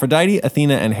Hera. yeah. Aphrodite,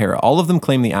 Athena, and Hera. All of them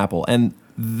claim the apple, and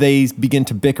they begin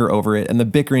to bicker over it, and the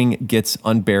bickering gets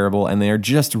unbearable, and they are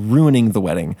just ruining the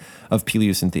wedding of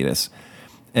Peleus and Thetis.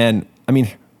 And I mean,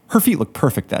 her feet look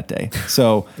perfect that day,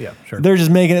 so Yeah, sure. they're just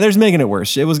making it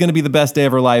worse. It was going to be the best day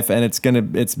of her life, and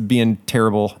it's being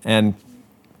terrible. And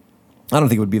I don't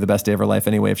think it would be the best day of her life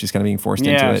anyway if she's kind of being forced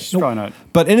Yeah, into it. she's probably not.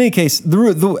 But in any case,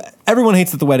 everyone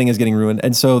hates that the wedding is getting ruined,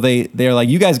 and so they're like,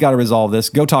 "You guys got to resolve this.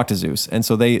 Go talk to Zeus." And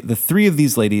so the three of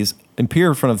these ladies appear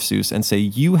in front of Zeus and say,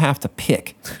 "You have to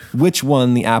pick which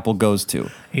one the apple goes to.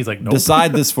 He's like, nope.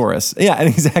 Decide this for us." Yeah, and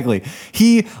exactly.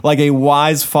 He, like a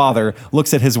wise father,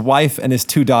 looks at his wife and his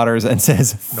two daughters and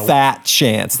says, "Fat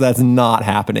chance. That's not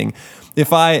happening.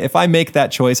 If I make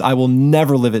that choice, I will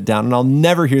never live it down, and I'll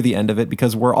never hear the end of it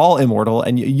because we're all immortal,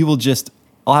 and you will just,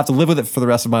 I'll have to live with it for the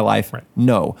rest of my life." Right.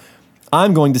 No,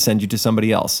 I'm going to send you to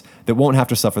somebody else that won't have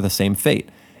to suffer the same fate.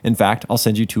 In fact, I'll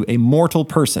send you to a mortal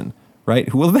person, right,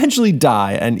 who will eventually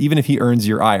die, and even if he earns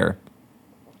your ire.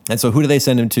 And so who do they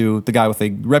send him to? The guy with a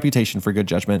reputation for good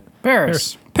judgment.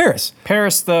 Paris.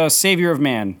 Paris, the savior of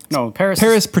man. No,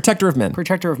 Paris. protector of men.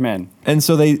 Protector of men. And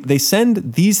so they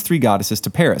send these three goddesses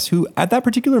to Paris, who at that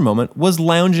particular moment was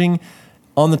lounging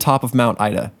on the top of Mount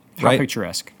Ida. How Right?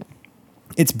 picturesque.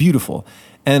 It's beautiful.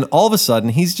 And all of a sudden,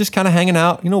 he's just kind of hanging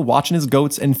out, watching his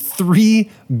goats, and three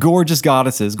gorgeous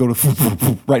goddesses go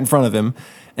to right in front of him,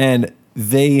 and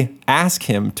they ask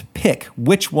him to pick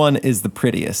which one is the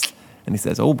prettiest. And he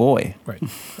says, "Oh boy, Right.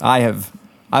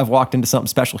 I've walked into something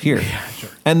special here."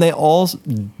 And they all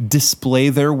display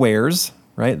their wares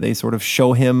right? They sort of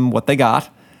show him what they got,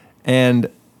 and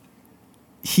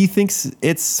he thinks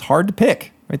it's hard to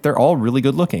pick, right? They're all really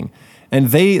good looking. And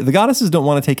the goddesses don't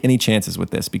want to take any chances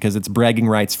with this because it's bragging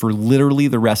rights for literally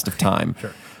the rest of time.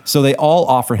 Sure. So they all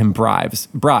offer him bribes.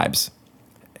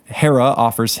 Hera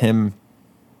offers him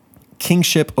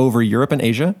kingship over Europe and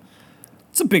Asia.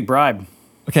 It's a big bribe.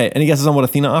 Okay, any guesses on what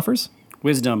Athena offers?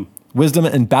 Wisdom. Wisdom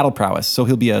and battle prowess. So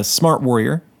he'll be a smart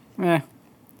warrior.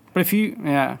 But if you,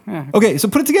 yeah. Okay, so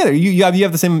put it together. You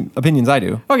have the same opinions I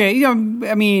do. Okay, I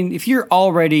mean, if you're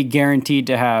already guaranteed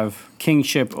to have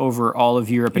kingship over all of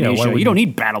Europe and Yeah, why Asia, would you don't you-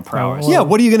 need battle prowess. Yeah,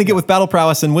 what are you going to get with battle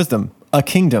prowess and wisdom? A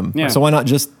kingdom. Yeah. So why not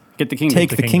just Get the kingdom. take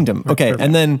The the kingdom? kingdom. Okay, Perfect.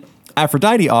 and then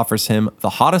Aphrodite offers him the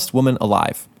hottest woman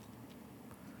alive.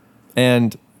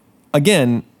 And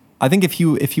again, I think if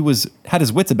he had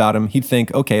his wits about him, he'd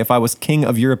think, okay, if I was king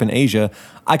of Europe and Asia,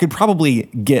 I could probably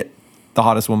get the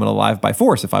hottest woman alive by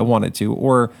force if I wanted to,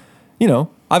 or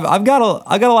I've got a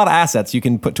lot of assets you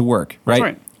can put to work, right?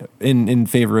 right. In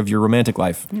favor of your romantic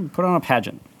life. Put on a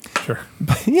pageant. Sure.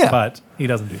 Yeah. But he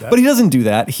doesn't do that. But he doesn't do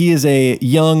that. He is a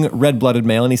young, red-blooded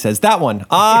male, and he says, that one,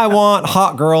 I want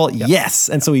hot girl, yes.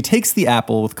 And so he takes the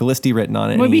apple with Callisti written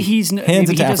on it, Maybe and he maybe hands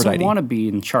he it to doesn't Aphrodite. want to be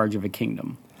in charge of a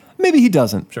kingdom. Maybe he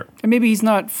doesn't. Sure. And maybe he's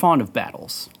not fond of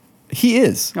battles. He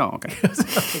is. Oh, okay.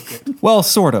 Well,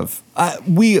 sort of.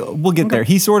 We'll get there.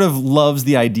 He sort of loves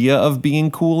the idea of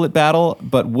being cool at battle,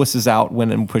 but wusses out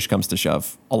when push comes to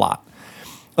shove a lot.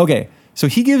 Okay, so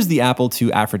he gives the apple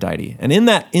to Aphrodite, and in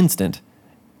that instant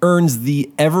earns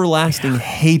the everlasting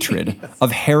hatred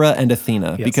of Hera and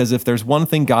Athena, Yes. because if there's one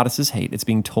thing goddesses hate, it's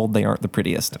being told they aren't the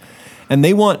prettiest. And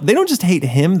they don't just hate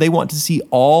him, they want to see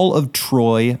all of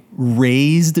Troy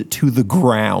razed to the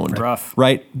ground. Rough.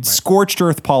 Right? Scorched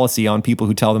earth policy on people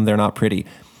who tell them they're not pretty.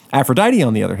 Aphrodite,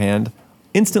 on the other hand,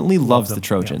 instantly loves the them,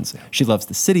 Trojans. yeah. She loves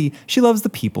the city, she loves the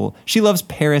people, she loves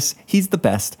Paris, he's the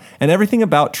best, and everything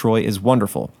about Troy is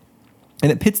wonderful.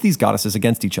 And it pits these goddesses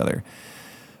against each other.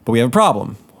 But we have a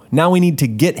problem. Now we need to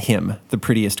get him the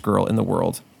prettiest girl in the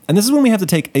world. And this is when we have to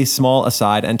take a small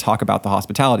aside and talk about the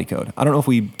hospitality code. I don't know if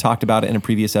we talked about it in a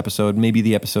previous episode, maybe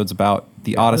the episode's about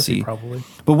the Odyssey. Probably.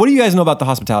 But what do you guys know about the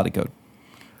hospitality code?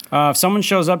 If someone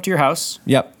shows up to your house,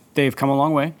 Yep. they've come a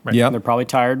long way. Right. Yep. They're probably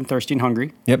tired and thirsty and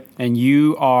hungry. Yep. And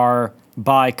you are,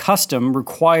 by custom,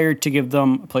 required to give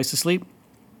them a place to sleep,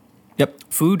 Yep.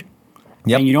 food,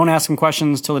 Yep. and you don't ask them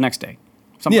questions till the next day.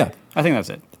 Something Yeah. like that. I think that's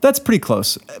it. That's pretty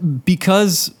close.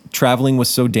 Because traveling was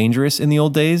so dangerous in the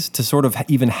old days, to sort of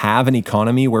even have an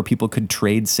economy where people could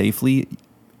trade safely.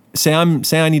 Say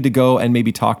I need to go and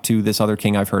maybe talk to this other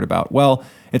king I've heard about. Well,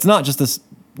 it's not just this,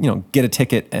 get a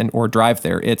ticket or drive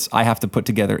there. It's I have to put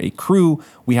together a crew.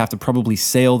 We have to probably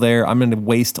sail there. I'm going to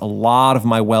waste a lot of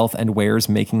my wealth and wares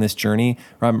making this journey.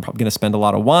 I'm probably going to spend a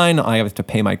lot of wine. I have to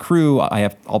pay my crew.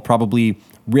 I'll probably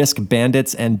risk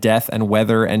bandits and death and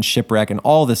weather and shipwreck and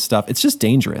all this stuff. It's just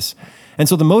dangerous. And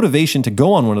so the motivation to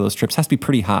go on one of those trips has to be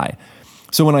pretty high.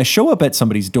 So when I show up at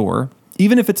somebody's door,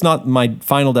 even if it's not my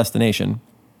final destination,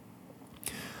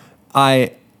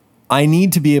 I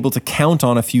need to be able to count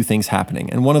on a few things happening.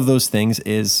 And one of those things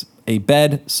is a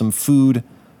bed, some food,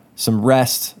 some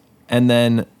rest, and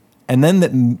then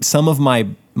that some of my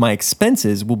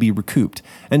expenses will be recouped.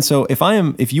 And so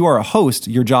if you are a host,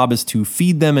 your job is to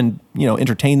feed them and,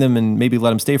 entertain them and maybe let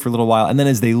them stay for a little while. And then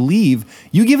as they leave,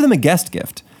 you give them a guest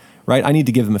gift, right? I need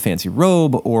to give them a fancy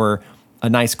robe or a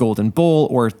nice golden bowl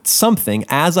or something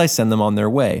as I send them on their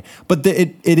way. But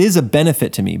it is a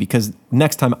benefit to me because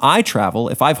next time I travel,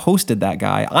 if I've hosted that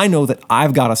guy, I know that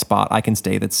I've got a spot I can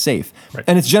stay that's safe. Right.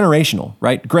 And it's generational,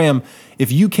 right? Graham,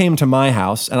 if you came to my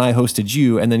house and I hosted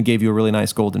you and then gave you a really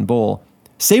nice golden bowl,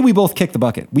 say we both kick the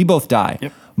bucket, we both die.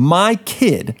 Yep. My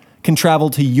kid can travel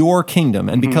to your kingdom,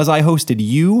 and because I hosted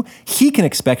you, he can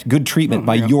expect good treatment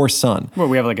by your son. Well,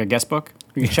 we have like a guest book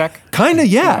we can check. Kinda,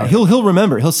 yeah. He'll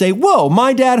remember. He'll say, "Whoa,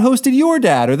 my dad hosted your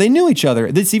dad," or they knew each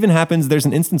other. This even happens. There's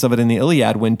an instance of it in the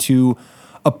Iliad when two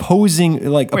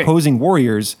opposing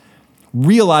warriors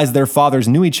realize their fathers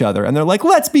knew each other, and they're like,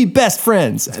 "Let's be best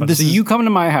friends." So you come to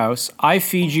my house, I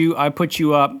feed you, I put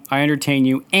you up, I entertain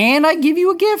you, and I give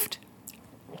you a gift.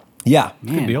 yeah.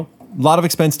 Good deal. A lot of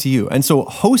expense to you. And so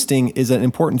hosting is an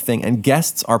important thing, and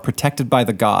guests are protected by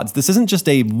the gods. This isn't just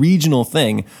a regional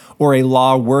thing or a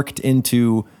law worked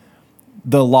into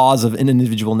the laws of an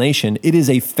individual nation. It is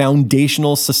a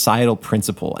foundational societal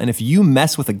principle. And if you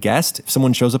mess with a guest, if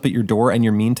someone shows up at your door and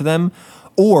you're mean to them,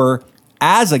 or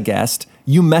as a guest,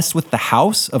 you mess with the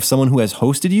house of someone who has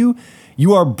hosted you,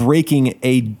 you are breaking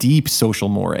a deep social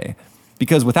mores.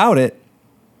 Because without it,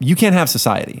 you can't have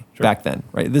society back then,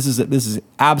 right? This is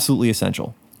absolutely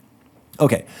essential.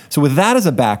 Okay, so with that as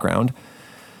a background,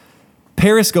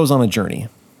 Paris goes on a journey,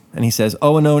 and he says,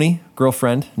 "Oh, Oenone,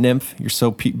 girlfriend, nymph, you're so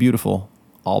beautiful.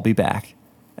 I'll be back."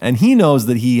 And he knows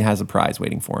that he has a prize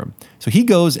waiting for him. So he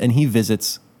goes and he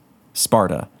visits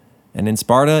Sparta. And in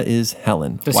Sparta is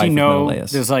Helen, Does wife he know? of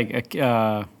Menelaus. There's like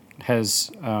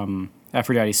has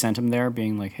Aphrodite sent him there,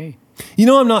 being like, "Hey." You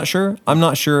know, I'm not sure. I'm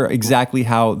not sure exactly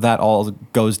how that all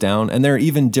goes down. And there are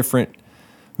even different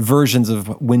versions of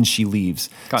when she leaves.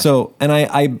 Gotcha. So, and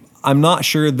I'm not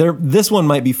sure. This one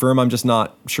might be firm. I'm just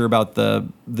not sure about the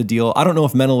deal. I don't know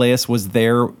if Menelaus was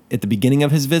there at the beginning of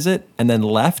his visit and then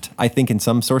left. I think in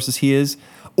some sources he is,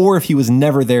 or if he was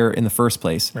never there in the first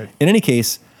place. Right. In any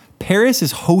case, Paris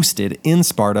is hosted in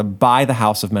Sparta by the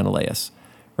house of Menelaus.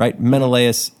 Right?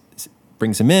 Menelaus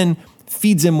brings him in,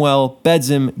 feeds him well, beds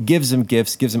him, gives him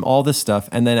gifts, gives him all this stuff,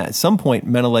 and then at some point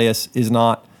Menelaus is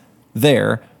not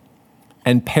there,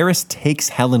 and Paris takes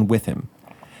Helen with him.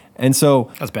 And so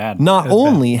That's bad. Not That's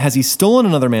only has he stolen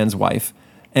another man's wife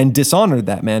and dishonored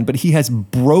that man, but he has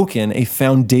broken a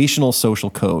foundational social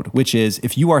code, which is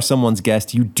if you are someone's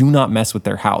guest, you do not mess with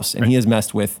their house. And he has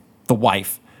messed with the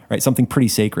wife, right? Something pretty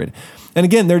sacred. And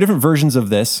again, there are different versions of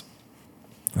this,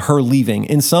 her leaving.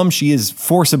 In some, she is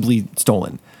forcibly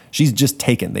stolen. She's just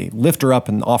taken. They lift her up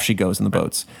and off she goes in the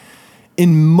boats.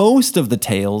 In most of the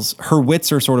tales, her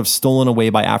wits are sort of stolen away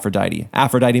by Aphrodite.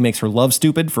 Aphrodite makes her love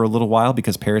stupid for a little while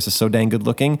because Paris is so dang good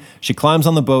looking. She climbs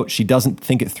on the boat, she doesn't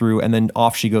think it through, and then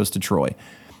off she goes to Troy.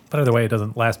 But either way, it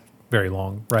doesn't last very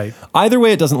long, right? Either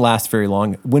way, it doesn't last very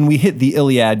long. When we hit the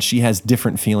Iliad, she has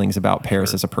different feelings about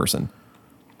Paris as a person.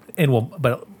 And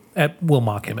we'll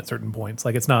mock him at certain points.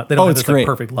 Like it's not, they don't have it's this like, great.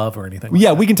 perfect love or anything. Like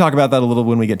Yeah, that. we can talk about that a little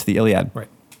when we get to the Iliad. Right.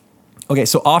 Okay,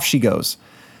 so off she goes.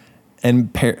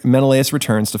 And Menelaus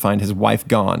returns to find his wife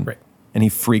gone. Right. And he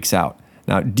freaks out.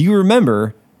 Now, do you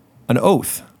remember an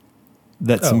oath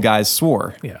that some guys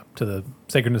swore? Yeah. To the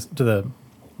sacredness, to the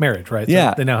marriage, right? So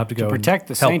Yeah. they now have to go and Protect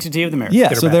the help. sanctity of the marriage. Yeah,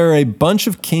 Get her so back. there are a bunch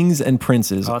of kings and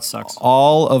princes, Oh, that sucks.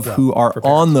 all of who are for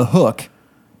Paris. on the hook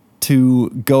to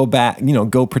go back,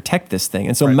 go protect this thing.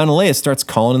 And so Menelaus starts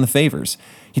calling in the favors.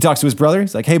 He talks to his brother.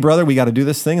 He's like, "Hey, brother, we got to do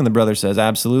this thing." And the brother says,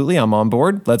 "Absolutely, I'm on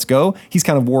board. Let's go." He's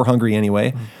kind of war hungry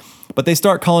anyway. But they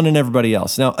start calling in everybody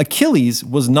else. Now, Achilles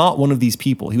was not one of these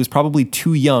people. He was probably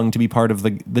too young to be part of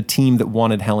the team that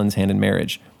wanted Helen's hand in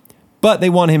marriage. But they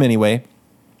want him anyway.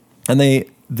 And they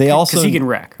also... Because he can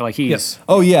wreck. Like he's... Yes.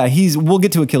 Oh yeah, we'll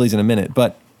get to Achilles in a minute,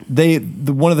 but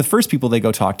one of the first people they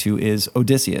go talk to is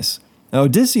Odysseus. Now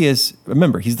Odysseus,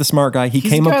 remember, he's the smart guy. He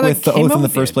He's came the guy up that with the came oath up in the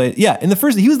with first it. place. Yeah,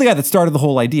 he was the guy that started the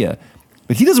whole idea.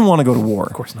 But he doesn't want to go to war.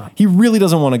 Of course not. He really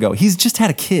doesn't want to go. He's just had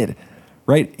a kid,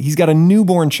 right? He's got a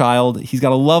newborn child. He's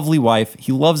got a lovely wife.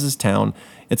 He loves his town.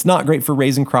 It's not great for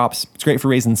raising crops. It's great for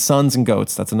raising sons and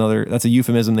goats. That's a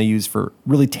euphemism they use for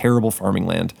really terrible farming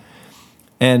land.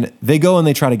 And they go and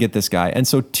they try to get this guy. And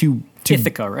so to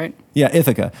Ithaca, right? yeah,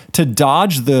 Ithaca. To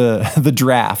dodge the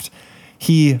draft,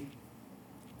 he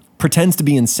pretends to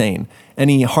be insane,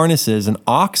 and he harnesses an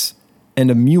ox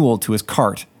and a mule to his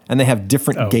cart, and they have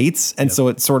different gates, and so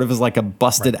it sort of is like a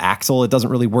busted axle. It doesn't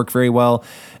really work very well.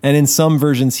 And in some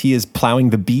versions, he is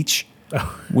plowing the beach,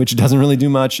 which doesn't really do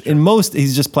much. In most,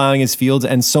 he's just plowing his fields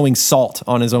and sowing salt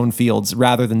on his own fields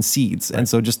rather than seeds. And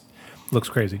so just Looks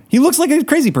crazy. he looks like a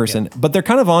crazy person, but they're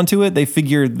kind of onto it. They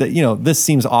figured that, this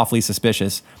seems awfully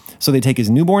suspicious. So they take his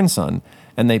newborn son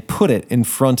and they put it in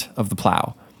front of the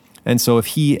plow. And so if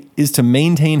he is to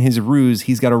maintain his ruse,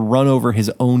 he's got to run over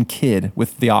his own kid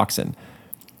with the oxen.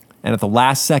 And at the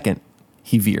last second,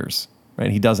 he veers, right?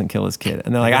 He doesn't kill his kid.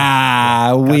 And they're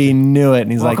like, we knew it.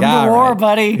 And he's Welcome like, to all war, right.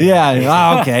 buddy.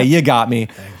 Yeah, okay, you got me.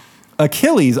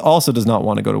 Achilles also does not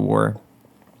want to go to war.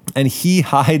 And he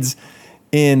hides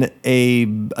in a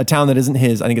town that isn't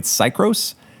his. I think it's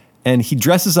Cycros. And he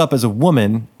dresses up as a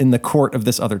woman in the court of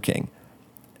this other king.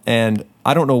 And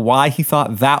I don't know why he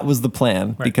thought that was the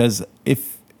plan, because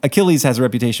if Achilles has a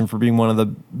reputation for being one of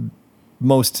the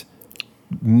most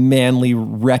manly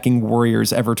wrecking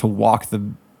warriors ever to walk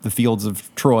the fields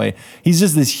of Troy, he's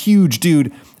just this huge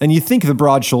dude, and you think the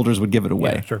broad shoulders would give it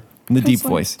away. Yeah, sure. And the deep It's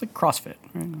like, voice. It's like CrossFit.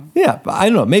 Right? Yeah, but I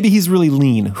don't know. Maybe he's really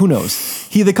lean. Who knows?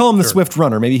 They call him the Swift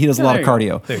Runner. Maybe he does a lot of There you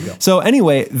cardio. There you go. So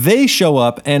anyway, they show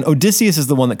up, and Odysseus is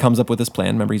the one that comes up with this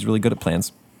plan. Remember, he's really good at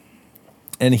plans.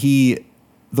 And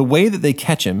the way that they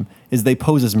catch him is they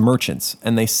pose as merchants,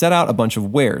 and they set out a bunch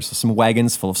of wares, some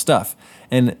wagons full of stuff.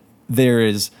 And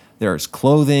there's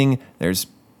clothing, there's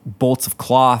bolts of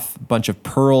cloth, a bunch of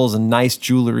pearls and nice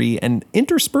jewelry, and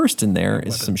interspersed in there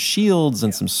is some shields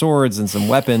and some swords and some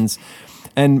weapons.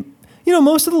 And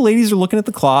most of the ladies are looking at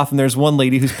the cloth, and there's one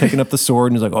lady who's picking up the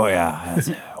sword and is like, "Oh yeah,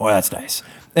 that's nice."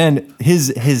 And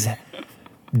his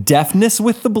deftness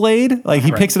with the blade. Like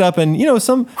he Right. picks it up, and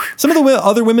some of the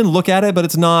other women look at it, but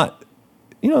it's not.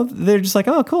 They're just like,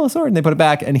 oh, cool, a sword, and they put it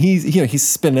back, and he's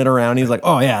spinning it around. He's like,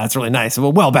 oh yeah, that's really nice,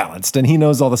 well balanced, and he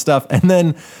knows all the stuff, and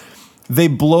then. They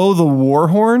blow the war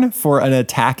horn for an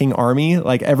attacking army,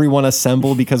 like everyone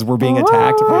assemble because we're being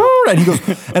attacked. And he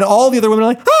goes, and all the other women are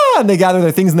like, ah, and they gather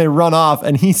their things and they run off.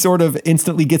 And he sort of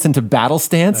instantly gets into battle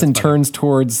stance and turns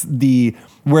towards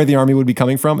where the army would be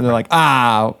coming from. And they're like,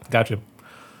 Gotcha.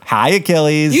 hi,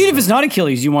 Achilles. Even if it's not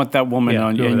Achilles, you want that woman Yeah,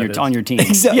 on whoever that is. your team.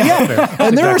 Exactly. Yeah. Yeah. Fair.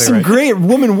 And there are Exactly some right. great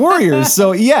woman warriors.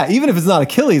 So yeah, even if it's not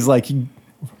Achilles, like get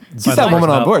that that woman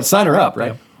person on up. board, sign her up,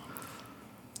 right?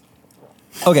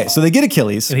 Okay, so they get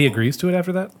Achilles. And he agrees to it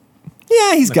after that?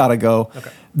 Yeah, he's got to go.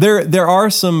 Okay. There are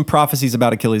some prophecies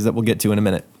about Achilles that we'll get to in a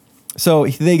minute. So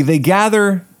they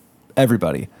gather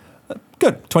everybody.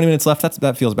 Good. 20 minutes left.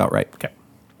 That feels about right. Okay.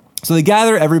 So they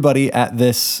gather everybody at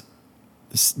this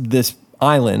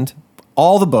island.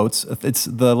 All the boats.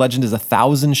 The legend is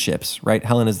 1,000 ships, right?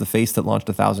 Helen is the face that launched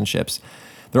 1,000 ships.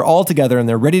 They're all together and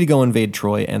they're ready to go invade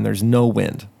Troy, and there's no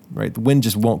wind. Right, the wind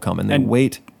just won't come, and they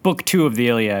wait. Book 2 of the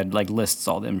Iliad lists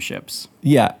all them ships.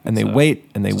 Yeah, and they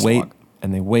wait and they it's a wait slog.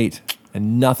 and they wait,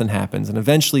 and nothing happens. And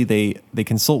eventually, they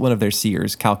consult one of their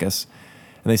seers, Calchas,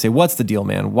 and they say, "What's the deal,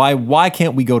 man? Why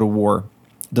can't we go to war?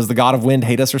 Does the god of wind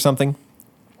hate us or something?"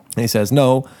 And he says,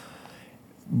 "No,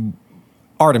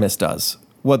 Artemis does."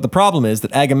 What the problem is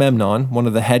that Agamemnon, one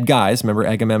of the head guys, remember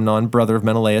Agamemnon, brother of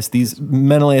Menelaus,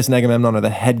 Menelaus and Agamemnon are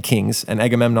the head kings, and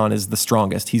Agamemnon is the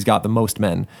strongest. He's got the most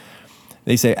men.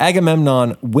 They say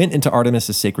Agamemnon went into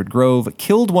Artemis' sacred grove,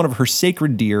 killed one of her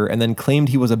sacred deer, and then claimed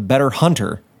he was a better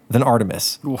hunter than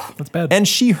Artemis. That's bad. And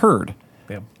she heard.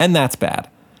 Damn. And that's bad.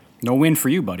 No win for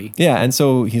you, buddy. Yeah, and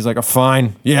so he's like, oh,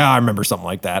 fine. Yeah, I remember something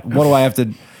like that. What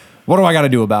do I got to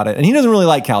do about it? And he doesn't really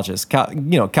like Calchas.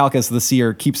 Calchas, the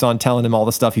seer, keeps on telling him all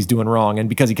the stuff he's doing wrong. And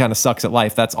because he kind of sucks at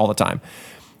life, that's all the time.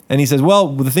 And he says, well,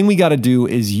 the thing we got to do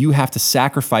is you have to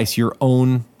sacrifice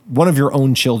one of your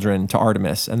own children to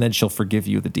Artemis, and then she'll forgive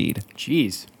you the deed.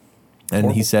 Jeez.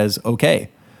 And he says, okay.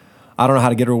 I don't know how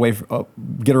to get her away,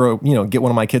 get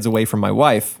one of my kids away from my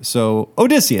wife. So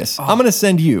Odysseus, I'm going to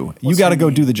send you. You got to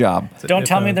go do the job. Don't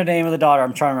tell me the name of the daughter.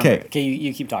 I'm trying to remember. Okay. Okay,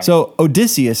 you keep talking. So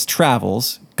Odysseus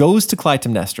travels, goes to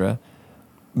Clytemnestra,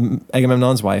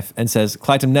 Agamemnon's wife, and says,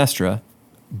 Clytemnestra,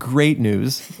 great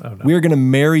news. Oh, no. We are going to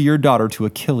marry your daughter to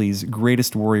Achilles,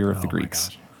 greatest warrior of the my Greeks.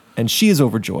 gosh. And she is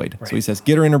overjoyed. Right. So he says,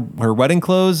 get her in her wedding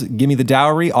clothes, give me the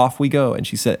dowry, off we go.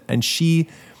 And she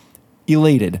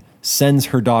elated, sends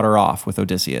her daughter off with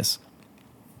Odysseus.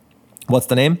 What's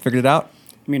the name? Figured it out?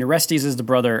 I mean, Orestes is the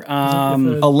brother.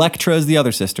 Electra is the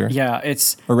other sister. Yeah,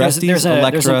 it's Orestes, there's an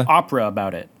Electra. opera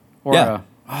about it. Or Yeah.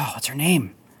 what's her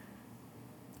name?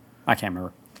 I can't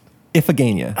remember.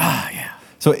 Iphigenia. Yeah.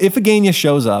 So Iphigenia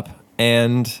shows up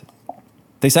and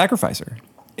they sacrifice her.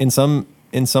 In some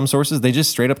sources, they just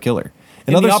straight up kill her.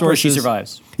 In the opera, she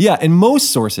survives. Yeah, in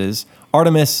most sources,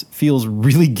 Artemis feels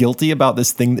really guilty about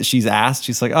this thing that she's asked.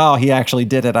 She's like, oh, he actually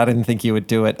did it. I didn't think he would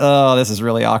do it. Oh, this is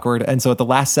really awkward. And so at the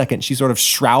last second, she sort of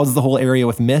shrouds the whole area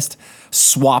with mist,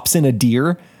 swaps in a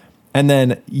deer, and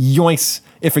then yoinks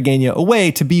Iphigenia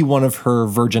away to be one of her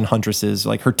virgin huntresses,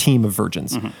 like her team of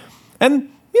virgins. Mm-hmm. And,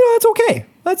 that's okay.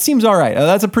 That seems all right.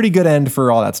 That's a pretty good end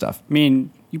for all that stuff. I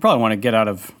mean, you probably want to get out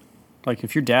of,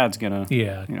 if your dad's gonna,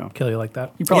 kill you like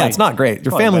that. you probably, Yeah, it's not great.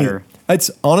 Your probably family, better.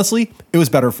 it's honestly, it was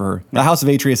better for her. The House of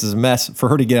Atreus is a mess. For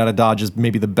her to get out of Dodge is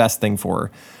maybe the best thing for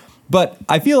her. But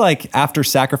I feel like after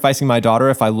sacrificing my daughter,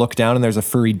 if I look down and there's a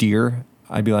furry deer,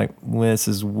 I'd be like, well, this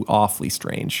is awfully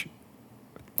strange.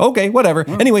 Okay, whatever.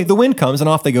 Anyway, the wind comes and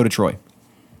off they go to Troy.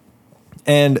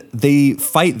 And they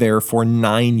fight there for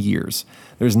 9 years.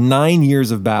 There's 9 years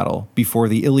of battle before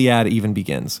the Iliad even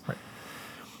begins. Right.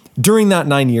 During that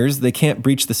 9 years, they can't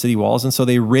breach the city walls, and so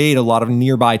they raid a lot of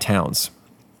nearby towns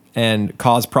and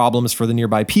cause problems for the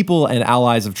nearby people and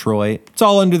allies of Troy. It's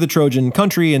all under the Trojan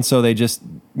country, and so they just,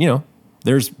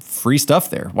 there's free stuff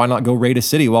there. Why not go raid a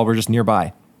city while we're just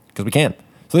nearby? Because we can.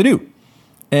 So they do.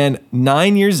 And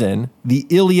 9 years in, the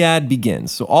Iliad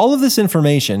begins. So all of this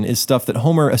information is stuff that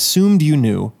Homer assumed you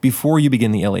knew before you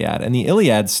begin the Iliad. And the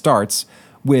Iliad starts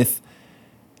with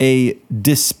a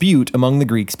dispute among the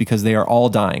Greeks because they are all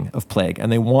dying of plague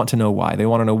and they want to know why. They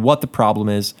want to know what the problem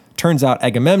is. Turns out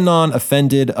Agamemnon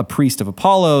offended a priest of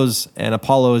Apollo's, and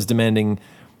Apollo is demanding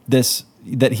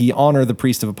that he honor the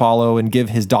priest of Apollo and give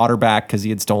his daughter back because he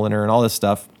had stolen her and all this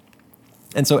stuff.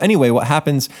 And so anyway, what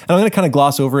happens, and I'm going to kind of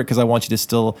gloss over it because I want you to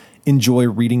still enjoy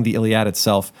reading the Iliad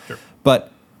itself. Sure.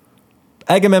 But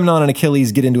Agamemnon and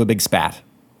Achilles get into a big spat.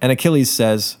 And Achilles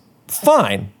says,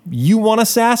 fine, you want to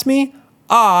sass me?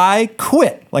 I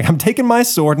quit. Like, I'm taking my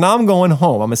sword. Now I'm going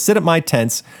home. I'm going to sit at my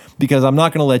tents because I'm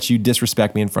not going to let you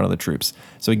disrespect me in front of the troops.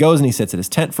 So he goes and he sits at his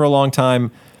tent for a long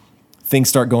time. Things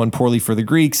start going poorly for the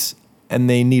Greeks and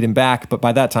they need him back. But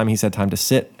by that time, he's had time to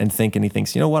sit and think. And he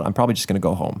thinks, you know what? I'm probably just going to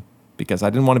go home because I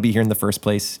didn't want to be here in the first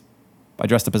place. I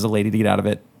dressed up as a lady to get out of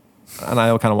it. And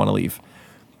I kind of want to leave.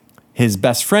 His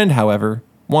best friend, however,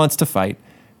 wants to fight,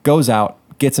 goes out,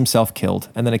 gets himself killed,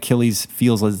 and then Achilles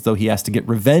feels as though he has to get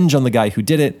revenge on the guy who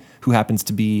did it, who happens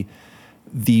to be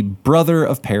the brother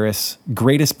of Paris,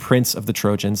 greatest prince of the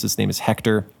Trojans. His name is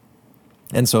Hector.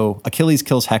 And so Achilles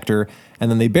kills Hector, and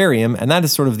then they bury him, and that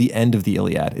is sort of the end of the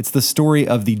Iliad. It's the story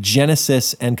of the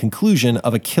genesis and conclusion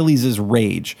of Achilles'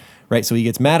 rage, right? So he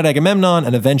gets mad at Agamemnon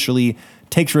and eventually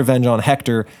takes revenge on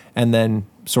Hector, and then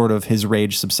sort of his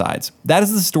rage subsides. That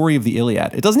is the story of the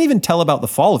Iliad. It doesn't even tell about the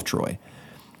fall of Troy.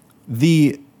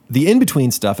 The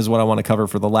in-between stuff is what I want to cover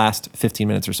for the last 15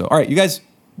 minutes or so. All right, you guys,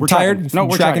 we're tired? No,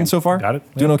 we're tracking so far? Got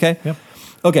it. Doing okay? Yep.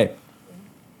 Okay.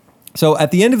 So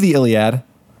at the end of the Iliad,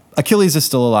 Achilles is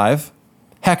still alive.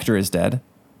 Hector is dead.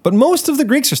 But most of the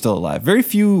Greeks are still alive. Very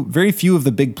few of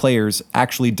the big players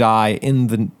actually die in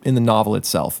the novel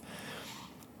itself.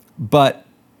 But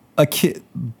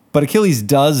Achilles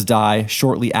does die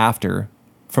shortly after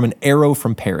from an arrow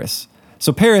from Paris.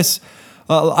 So Paris...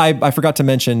 I forgot to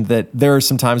mention that there are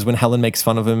some times when Helen makes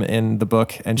fun of him in the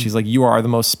book, and she's like, "You are the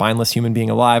most spineless human being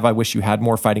alive. I wish you had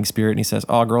more fighting spirit." And he says,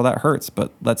 "Oh, girl, that hurts,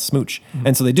 but let's smooch."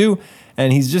 And so they do,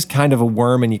 and he's just kind of a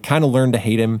worm, and you kind of learn to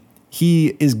hate him.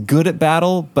 He is good at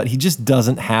battle, but he just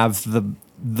doesn't have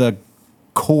the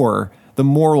core, the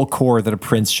moral core that a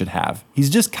prince should have. He's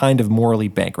just kind of morally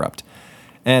bankrupt.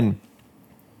 And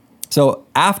so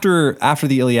after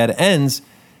the Iliad ends,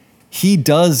 he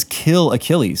does kill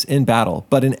Achilles in battle,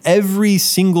 but in every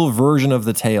single version of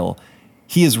the tale,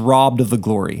 he is robbed of the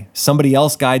glory. Somebody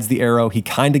else guides the arrow. He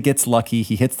kind of gets lucky.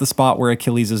 He hits the spot where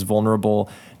Achilles is vulnerable.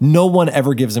 No one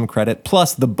ever gives him credit.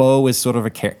 Plus, the bow is sort of a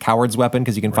coward's weapon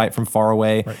because you can fight from far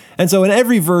away. Right. And so in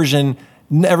every version,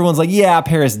 everyone's like, yeah,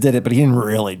 Paris did it, but he didn't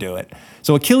really do it.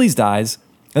 So Achilles dies,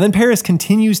 and then Paris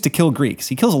continues to kill Greeks.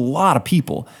 He kills a lot of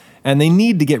people, and they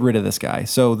need to get rid of this guy.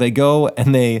 So they go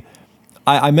and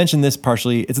I mentioned this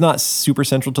partially. It's not super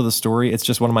central to the story. It's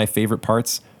just one of my favorite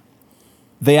parts.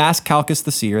 They ask Calchas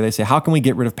the seer, they say, how can we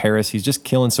get rid of Paris? He's just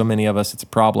killing so many of us. It's a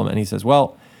problem. And he says,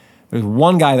 well, there's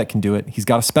one guy that can do it. He's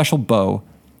got a special bow,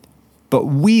 but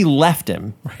we left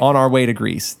him on our way to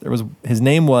Greece. His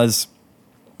name was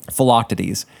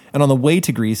Philoctetes. And on the way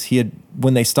to Greece,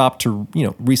 when they stopped to,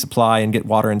 resupply and get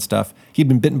water and stuff, he'd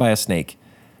been bitten by a snake,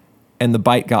 and the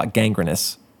bite got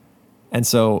gangrenous. And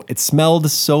so it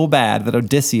smelled so bad that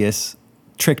Odysseus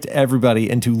tricked everybody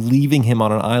into leaving him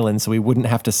on an island so he wouldn't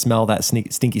have to smell that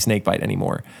stinky snake bite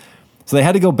anymore. So they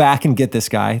had to go back and get this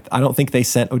guy. I don't think they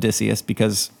sent Odysseus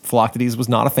because Philoctetes was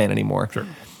not a fan anymore. Sure.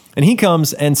 And he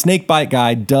comes, and Snakebite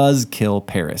Guy does kill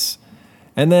Paris.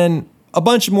 And then a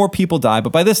bunch more people die,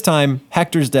 but by this time,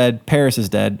 Hector's dead, Paris is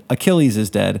dead, Achilles is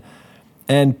dead,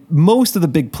 and most of the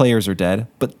big players are dead,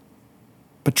 but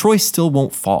Troy still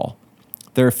won't fall.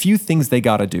 There are a few things they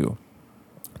got to do.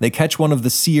 They catch one of the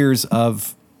seers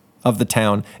of the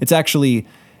town. It's actually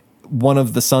one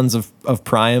of the sons of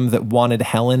Priam that wanted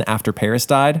Helen after Paris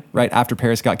died, right? After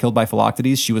Paris got killed by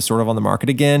Philoctetes, she was sort of on the market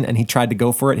again, and he tried to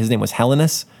go for it. His name was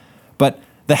Helenus. But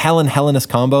the Helen-Helenus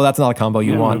combo, that's not a combo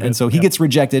you want. And so he gets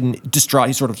rejected and distraught.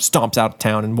 He sort of stomps out of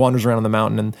town and wanders around on the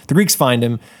mountain, and the Greeks find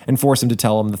him and force him to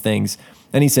tell them the things.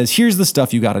 And he says, here's the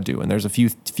stuff you got to do. And there's a few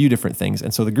different things.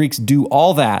 And so the Greeks do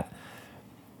all that,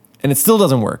 and it still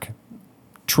doesn't work.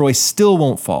 Troy still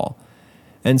won't fall.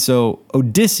 And so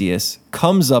Odysseus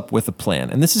comes up with a plan.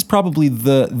 And this is probably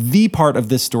the part of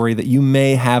this story that you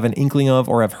may have an inkling of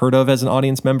or have heard of as an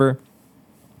audience member.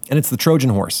 And it's the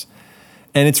Trojan horse.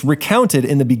 And it's recounted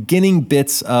in the beginning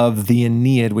bits of the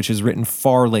Aeneid, which is written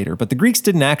far later. But the Greeks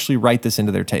didn't actually write this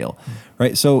into their tale,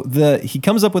 right? So he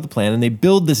comes up with a plan, and they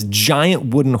build this giant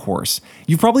wooden horse.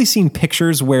 You've probably seen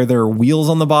pictures where there are wheels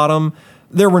on the bottom.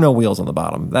 There were no wheels on the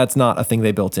bottom. That's not a thing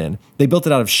they built in. They built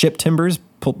it out of ship timbers,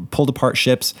 pulled apart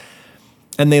ships,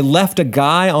 and they left a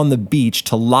guy on the beach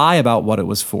to lie about what it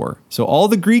was for. So all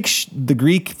the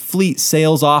Greek fleet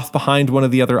sails off behind one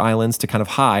of the other islands to kind of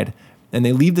hide, and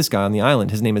they leave this guy on the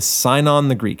island. His name is Sinon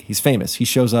the Greek. He's famous. He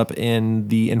shows up in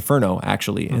the Inferno,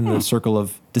 actually, in the circle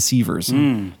of deceivers.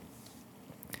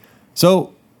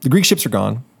 So the Greek ships are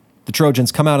gone. The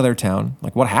Trojans come out of their town.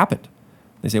 Like, what happened?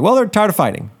 They say, well, they're tired of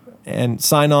fighting. And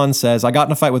Sinon says, I got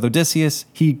in a fight with Odysseus.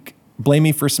 He blamed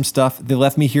me for some stuff. They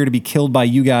left me here to be killed by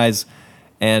you guys.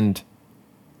 And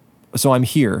so I'm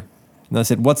here. And I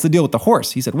said, what's the deal with the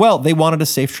horse? He said, well, they wanted a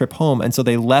safe trip home. And so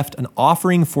they left an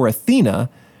offering for Athena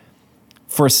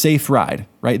for a safe ride,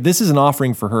 right? This is an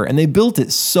offering for her. And they built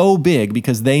it so big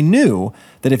because they knew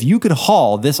that if you could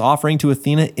haul this offering to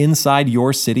Athena inside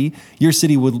your city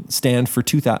would stand for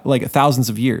thousands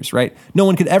of years, right? No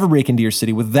one could ever break into your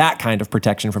city with that kind of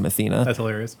protection from Athena. That's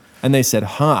hilarious. And they said,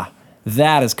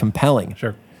 that is compelling.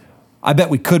 Sure. I bet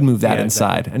we could move that Yeah,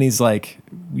 inside. exactly. And he's like,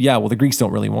 yeah, well, the Greeks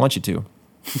don't really want you to.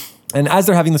 And as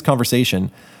they're having this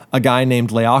conversation, a guy named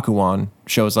Laocoon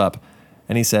shows up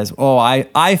and he says,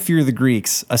 I fear the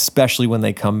Greeks, especially when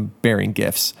they come bearing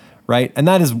gifts, right? And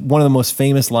that is one of the most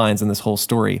famous lines in this whole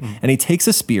story. And he takes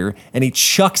a spear and he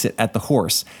chucks it at the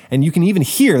horse. And you can even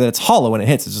hear that it's hollow when it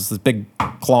hits. It's just this big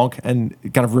clonk and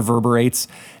it kind of reverberates.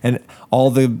 And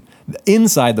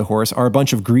inside the horse are a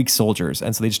bunch of Greek soldiers.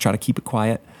 And so they just try to keep it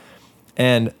quiet.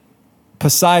 And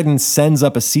Poseidon sends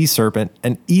up a sea serpent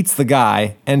and eats the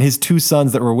guy and his 2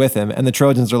 sons that were with him. And the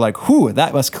Trojans are like,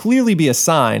 that must clearly be a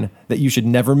sign that you should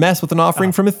never mess with an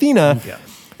offering from Athena. Yeah.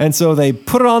 And so they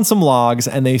put it on some logs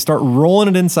and they start rolling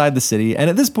it inside the city. And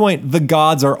at this point, the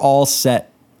gods are all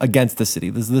set against the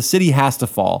city. The city has to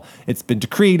fall. It's been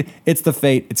decreed. It's the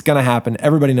fate. It's going to happen.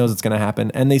 Everybody knows it's going to happen.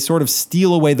 And they sort of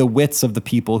steal away the wits of the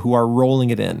people who are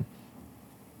rolling it in.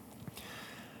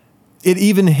 It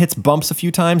even hits bumps a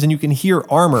few times and you can hear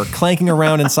armor clanking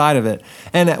around inside of it.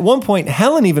 And at one point,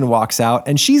 Helen even walks out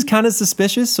and she's kind of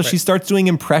suspicious. So she starts doing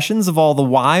impressions of all the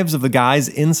wives of the guys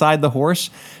inside the horse.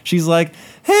 She's like,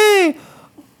 hey,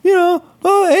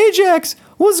 Ajax,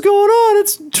 what's going on?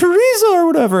 It's Teresa or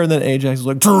whatever. And then Ajax is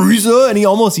like, Teresa? And he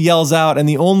almost yells out. And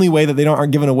the only way that they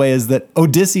aren't given away is that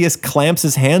Odysseus clamps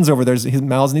his hands over his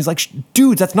mouths and he's like,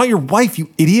 dude, that's not your wife, you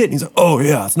idiot. And he's like, oh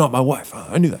yeah, it's not my wife.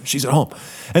 I knew that. She's at home.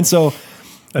 And so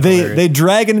they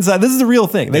drag it inside. This is the real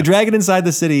thing. They drag it inside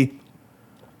the city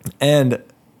and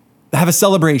have a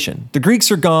celebration. The Greeks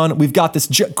are gone. We've got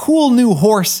this cool new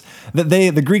horse that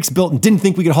the Greeks built and didn't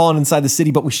think we could haul it inside the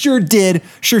city, but we sure did.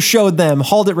 Sure showed them,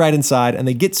 hauled it right inside, and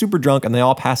they get super drunk and they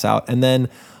all pass out. And then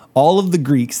all of the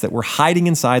Greeks that were hiding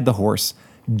inside the horse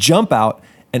jump out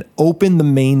and open the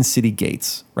main city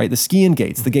gates, right? The Scaean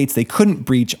gates, the gates they couldn't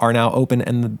breach are now open.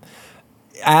 And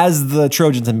as the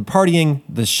Trojans had been partying,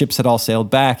 the ships had all sailed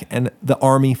back and the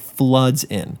army floods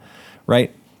in,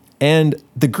 right? And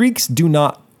the Greeks do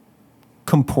not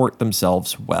comport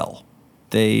themselves well.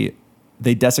 They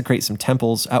desecrate some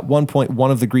temples. At one point,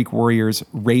 one of the Greek warriors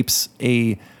rapes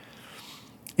a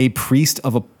priest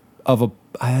of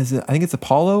I think it's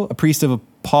Apollo, a priest of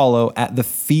Apollo at the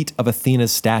feet of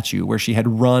Athena's statue where she had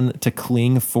run to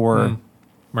cling for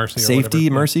mercy, safety,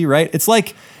 mercy, right? It's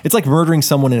like murdering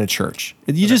someone in a church.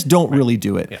 You just don't really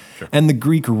do it. Yeah, sure. And the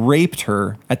Greek raped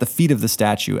her at the feet of the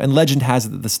statue. And legend has it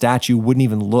that the statue wouldn't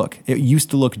even look. It used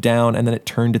to look down and then it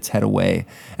turned its head away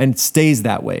and it stays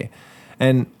that way.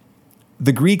 And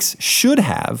the Greeks should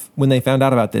have, when they found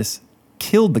out about this,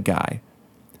 killed the guy.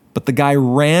 But the guy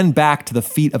ran back to the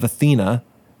feet of Athena.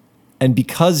 And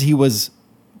because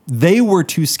they were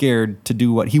too scared to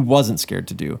do what he wasn't scared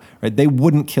to do, right? They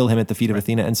wouldn't kill him at the feet of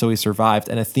Athena, and so he survived,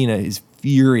 and Athena is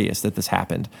furious that this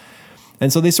happened.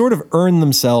 And so they sort of earned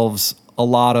themselves a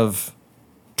lot of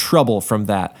trouble from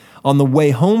that. On the way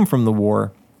home from the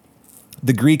war,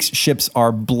 the Greeks' ships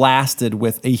are blasted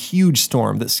with a huge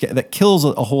storm that kills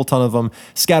a whole ton of them,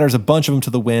 scatters a bunch of them to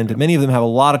the wind. Many of them have a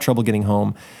lot of trouble getting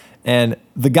home. And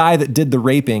the guy that did the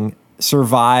raping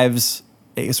survives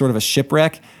a sort of a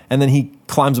shipwreck, and then he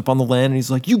climbs up on the land and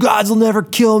he's like, you gods will never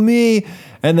kill me.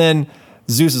 And then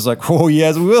Zeus is like, oh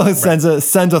yes, we will. Sends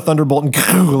a thunderbolt and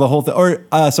the whole thing. Or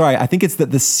I think it's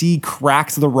that the sea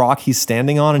cracks the rock he's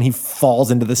standing on and he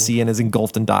falls into the sea and is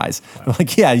engulfed and dies. Wow.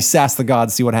 Like, yeah, you sass the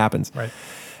gods, see what happens. Right.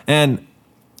 And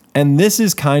this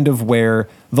is kind of where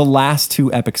the last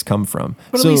 2 epics come from.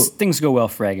 But at least things go well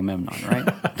for Agamemnon, right?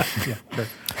 Yeah, sure.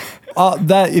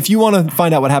 That if you want to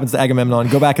find out what happens to Agamemnon,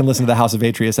 go back and listen to the House of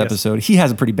Atreus episode. He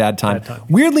has a pretty bad time.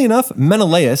 Weirdly enough,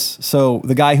 Menelaus, so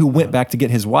the guy who went back to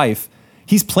get his wife,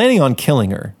 he's planning on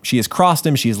killing her. She has crossed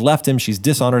him, she has left him, she's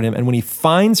dishonored him, and when he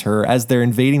finds her as they're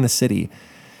invading the city,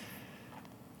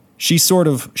 she sort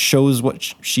of shows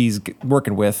what she's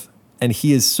working with, and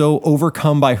he is so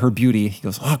overcome by her beauty, he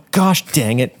goes, oh gosh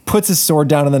dang it, puts his sword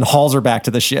down and then hauls her back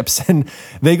to the ships, and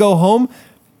they go home.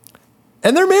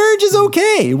 And their marriage is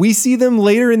okay. We see them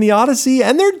later in the Odyssey,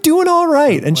 and they're doing all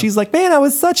right. And she's like, man, I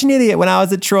was such an idiot when I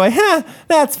was at Troy.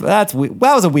 That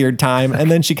was a weird time.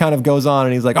 And then she kind of goes on,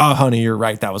 and he's like, oh, honey, you're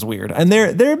right. That was weird. And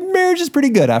their marriage is pretty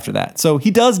good after that. So he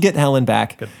does get Helen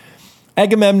back. Good.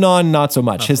 Agamemnon, not so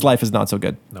much. His life is not so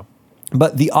good. No.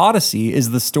 But the Odyssey is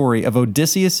the story of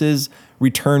Odysseus's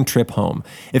return trip home.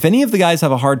 If any of the guys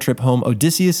have a hard trip home,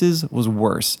 Odysseus's was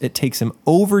worse. It takes him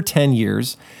over 10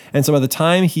 years. And so by the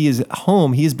time he is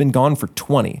home, he has been gone for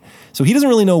 20. So he doesn't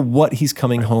really know what he's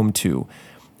coming home to.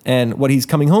 And what he's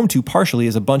coming home to partially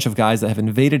is a bunch of guys that have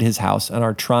invaded his house and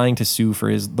are trying to sue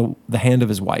for the hand of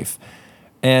his wife.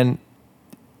 And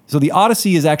so the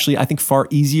Odyssey is actually, I think, far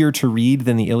easier to read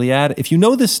than the Iliad. If you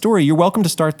know this story, you're welcome to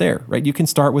start there, right? You can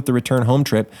start with the return home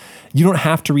trip. You don't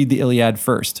have to read the Iliad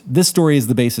first. This story is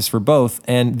the basis for both.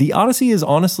 And the Odyssey is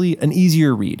honestly an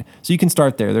easier read. So you can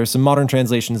start there. There's some modern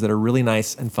translations that are really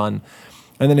nice and fun.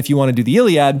 And then if you want to do the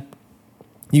Iliad,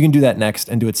 you can do that next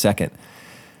and do it second.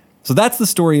 So that's the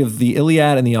story of the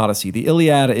Iliad and the Odyssey. The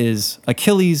Iliad is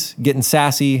Achilles getting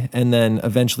sassy and then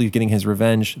eventually getting his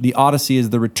revenge. The Odyssey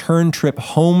is the return trip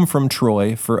home from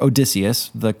Troy for Odysseus,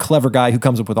 the clever guy who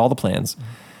comes up with all the plans.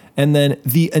 And then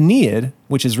the Aeneid,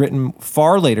 which is written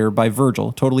far later by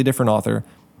Virgil, totally different author,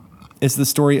 is the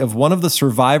story of one of the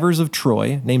survivors of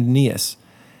Troy named Aeneas.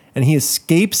 And he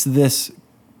escapes this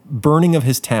burning of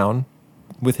his town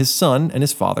with his son and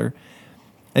his father,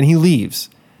 and he leaves.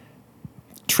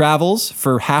 Travels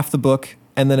for half the book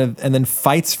and then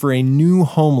fights for a new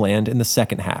homeland in the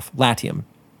second half, Latium.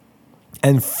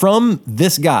 And from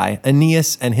this guy,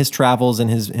 Aeneas and his travels and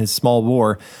his small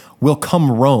war, will come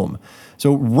Rome.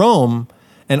 So Rome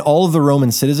and all of the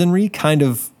Roman citizenry kind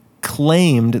of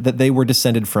claimed that they were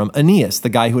descended from Aeneas, the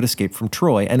guy who had escaped from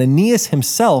Troy. And Aeneas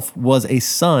himself was a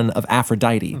son of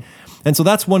Aphrodite. And so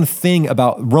that's one thing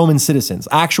about Roman citizens,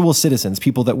 actual citizens,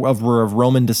 people that were of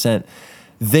Roman descent.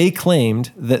 They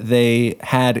claimed that they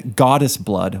had goddess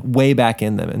blood way back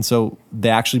in them. And so they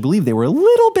actually believed they were a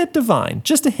little bit divine,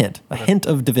 just a hint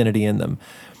of divinity in them.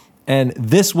 And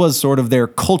this was sort of their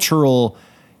cultural,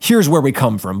 here's where we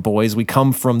come from, boys. We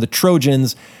come from the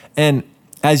Trojans. And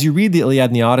as you read the Iliad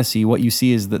and the Odyssey, what you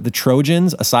see is that the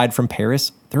Trojans, aside from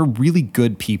Paris, they're really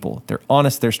good people. They're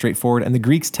honest, they're straightforward. And the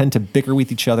Greeks tend to bicker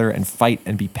with each other and fight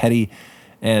and be petty.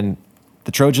 And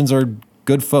the Trojans are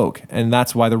good folk, and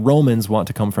that's why the Romans want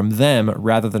to come from them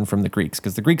rather than from the Greeks,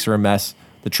 because the Greeks are a mess,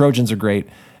 the Trojans are great,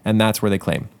 and that's where they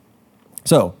claim.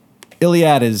 So,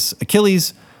 Iliad is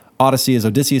Achilles, Odyssey is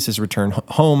Odysseus' return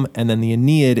home, and then the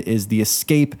Aeneid is the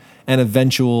escape and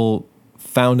eventual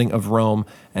founding of Rome,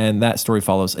 and that story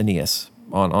follows Aeneas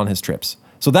on his trips.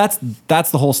 So that's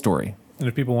the whole story. And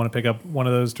if people want to pick up one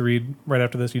of those to read right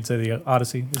after this, you'd say the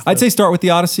Odyssey? I'd say start with the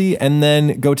Odyssey and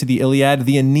then go to the Iliad.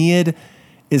 The Aeneid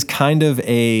is kind of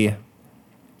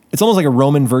it's almost like a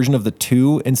Roman version of the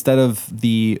two. Instead of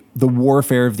the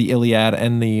warfare of the Iliad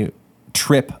and the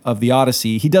trip of the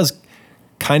Odyssey, he does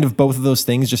kind of both of those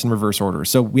things just in reverse order.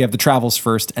 So we have the travels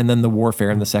first and then the warfare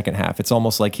in the second half. It's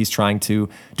almost like he's trying to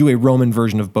do a Roman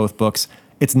version of both books.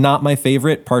 It's not my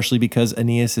favorite, partially because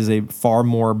Aeneas is a far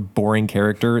more boring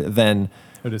character than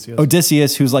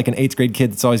Odysseus, who's like an 8th grade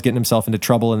kid that's always getting himself into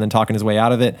trouble and then talking his way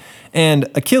out of it. And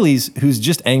Achilles, who's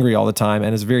just angry all the time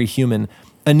and is very human.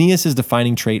 Aeneas'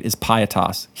 defining trait is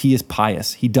pietas. He is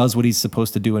pious. He does what he's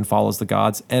supposed to do and follows the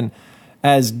gods. And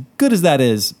as good as that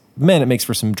is, man, it makes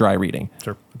for some dry reading.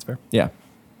 Sure, that's fair. Yeah.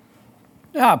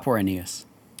 Poor Aeneas.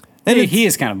 And he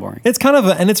is kind of boring. It's kind of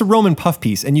and it's a Roman puff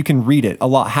piece, and you can read it a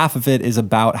lot. Half of it is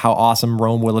about how awesome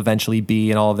Rome will eventually be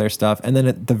and all of their stuff. And then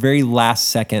at the very last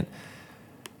second,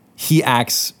 he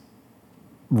acts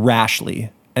rashly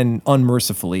and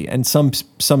unmercifully. And some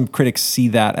critics see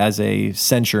that as a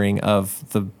censuring of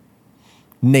the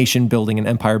nation building and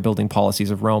empire building policies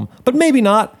of Rome. But maybe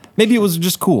not. Maybe it was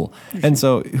just cool. And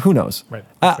so who knows? Right.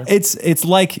 It's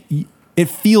like, it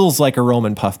feels like a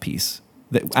Roman puff piece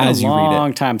as you read it. It's been a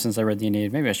long time since I read the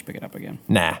Aeneid. Maybe I should pick it up again.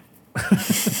 Nah.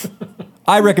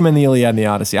 I recommend the Iliad and the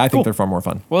Odyssey. I think they're far more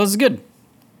fun. Well, this is good.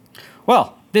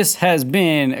 Well, this has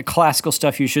been Classical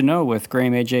Stuff You Should Know with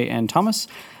Graham, AJ, and Thomas.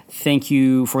 Thank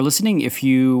you for listening. If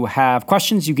you have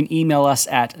questions, you can email us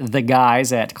at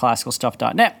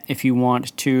theguys@classicalstuff.net. If you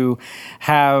want to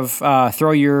have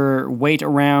throw your weight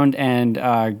around and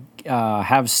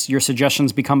have your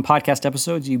suggestions become podcast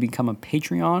episodes, you become a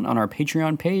Patreon on our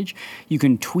Patreon page. You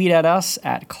can tweet at us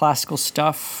at Classical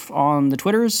Stuff on the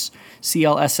Twitters,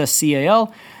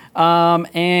 CLSSCAL,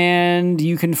 and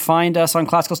you can find us on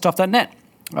classicalstuff.net.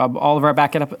 All of our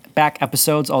back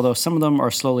episodes, although some of them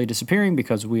are slowly disappearing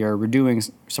because we are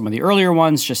redoing some of the earlier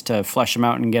ones just to flesh them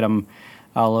out and get them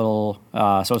a little,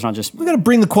 so it's not just... We're going to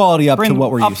bring the quality up to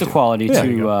what we're used to. Up the quality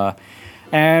to...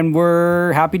 and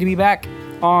we're happy to be back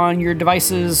on your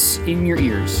devices, in your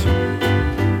ears.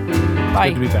 Bye.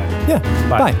 Good to be back. Yeah.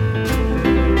 Bye. Bye.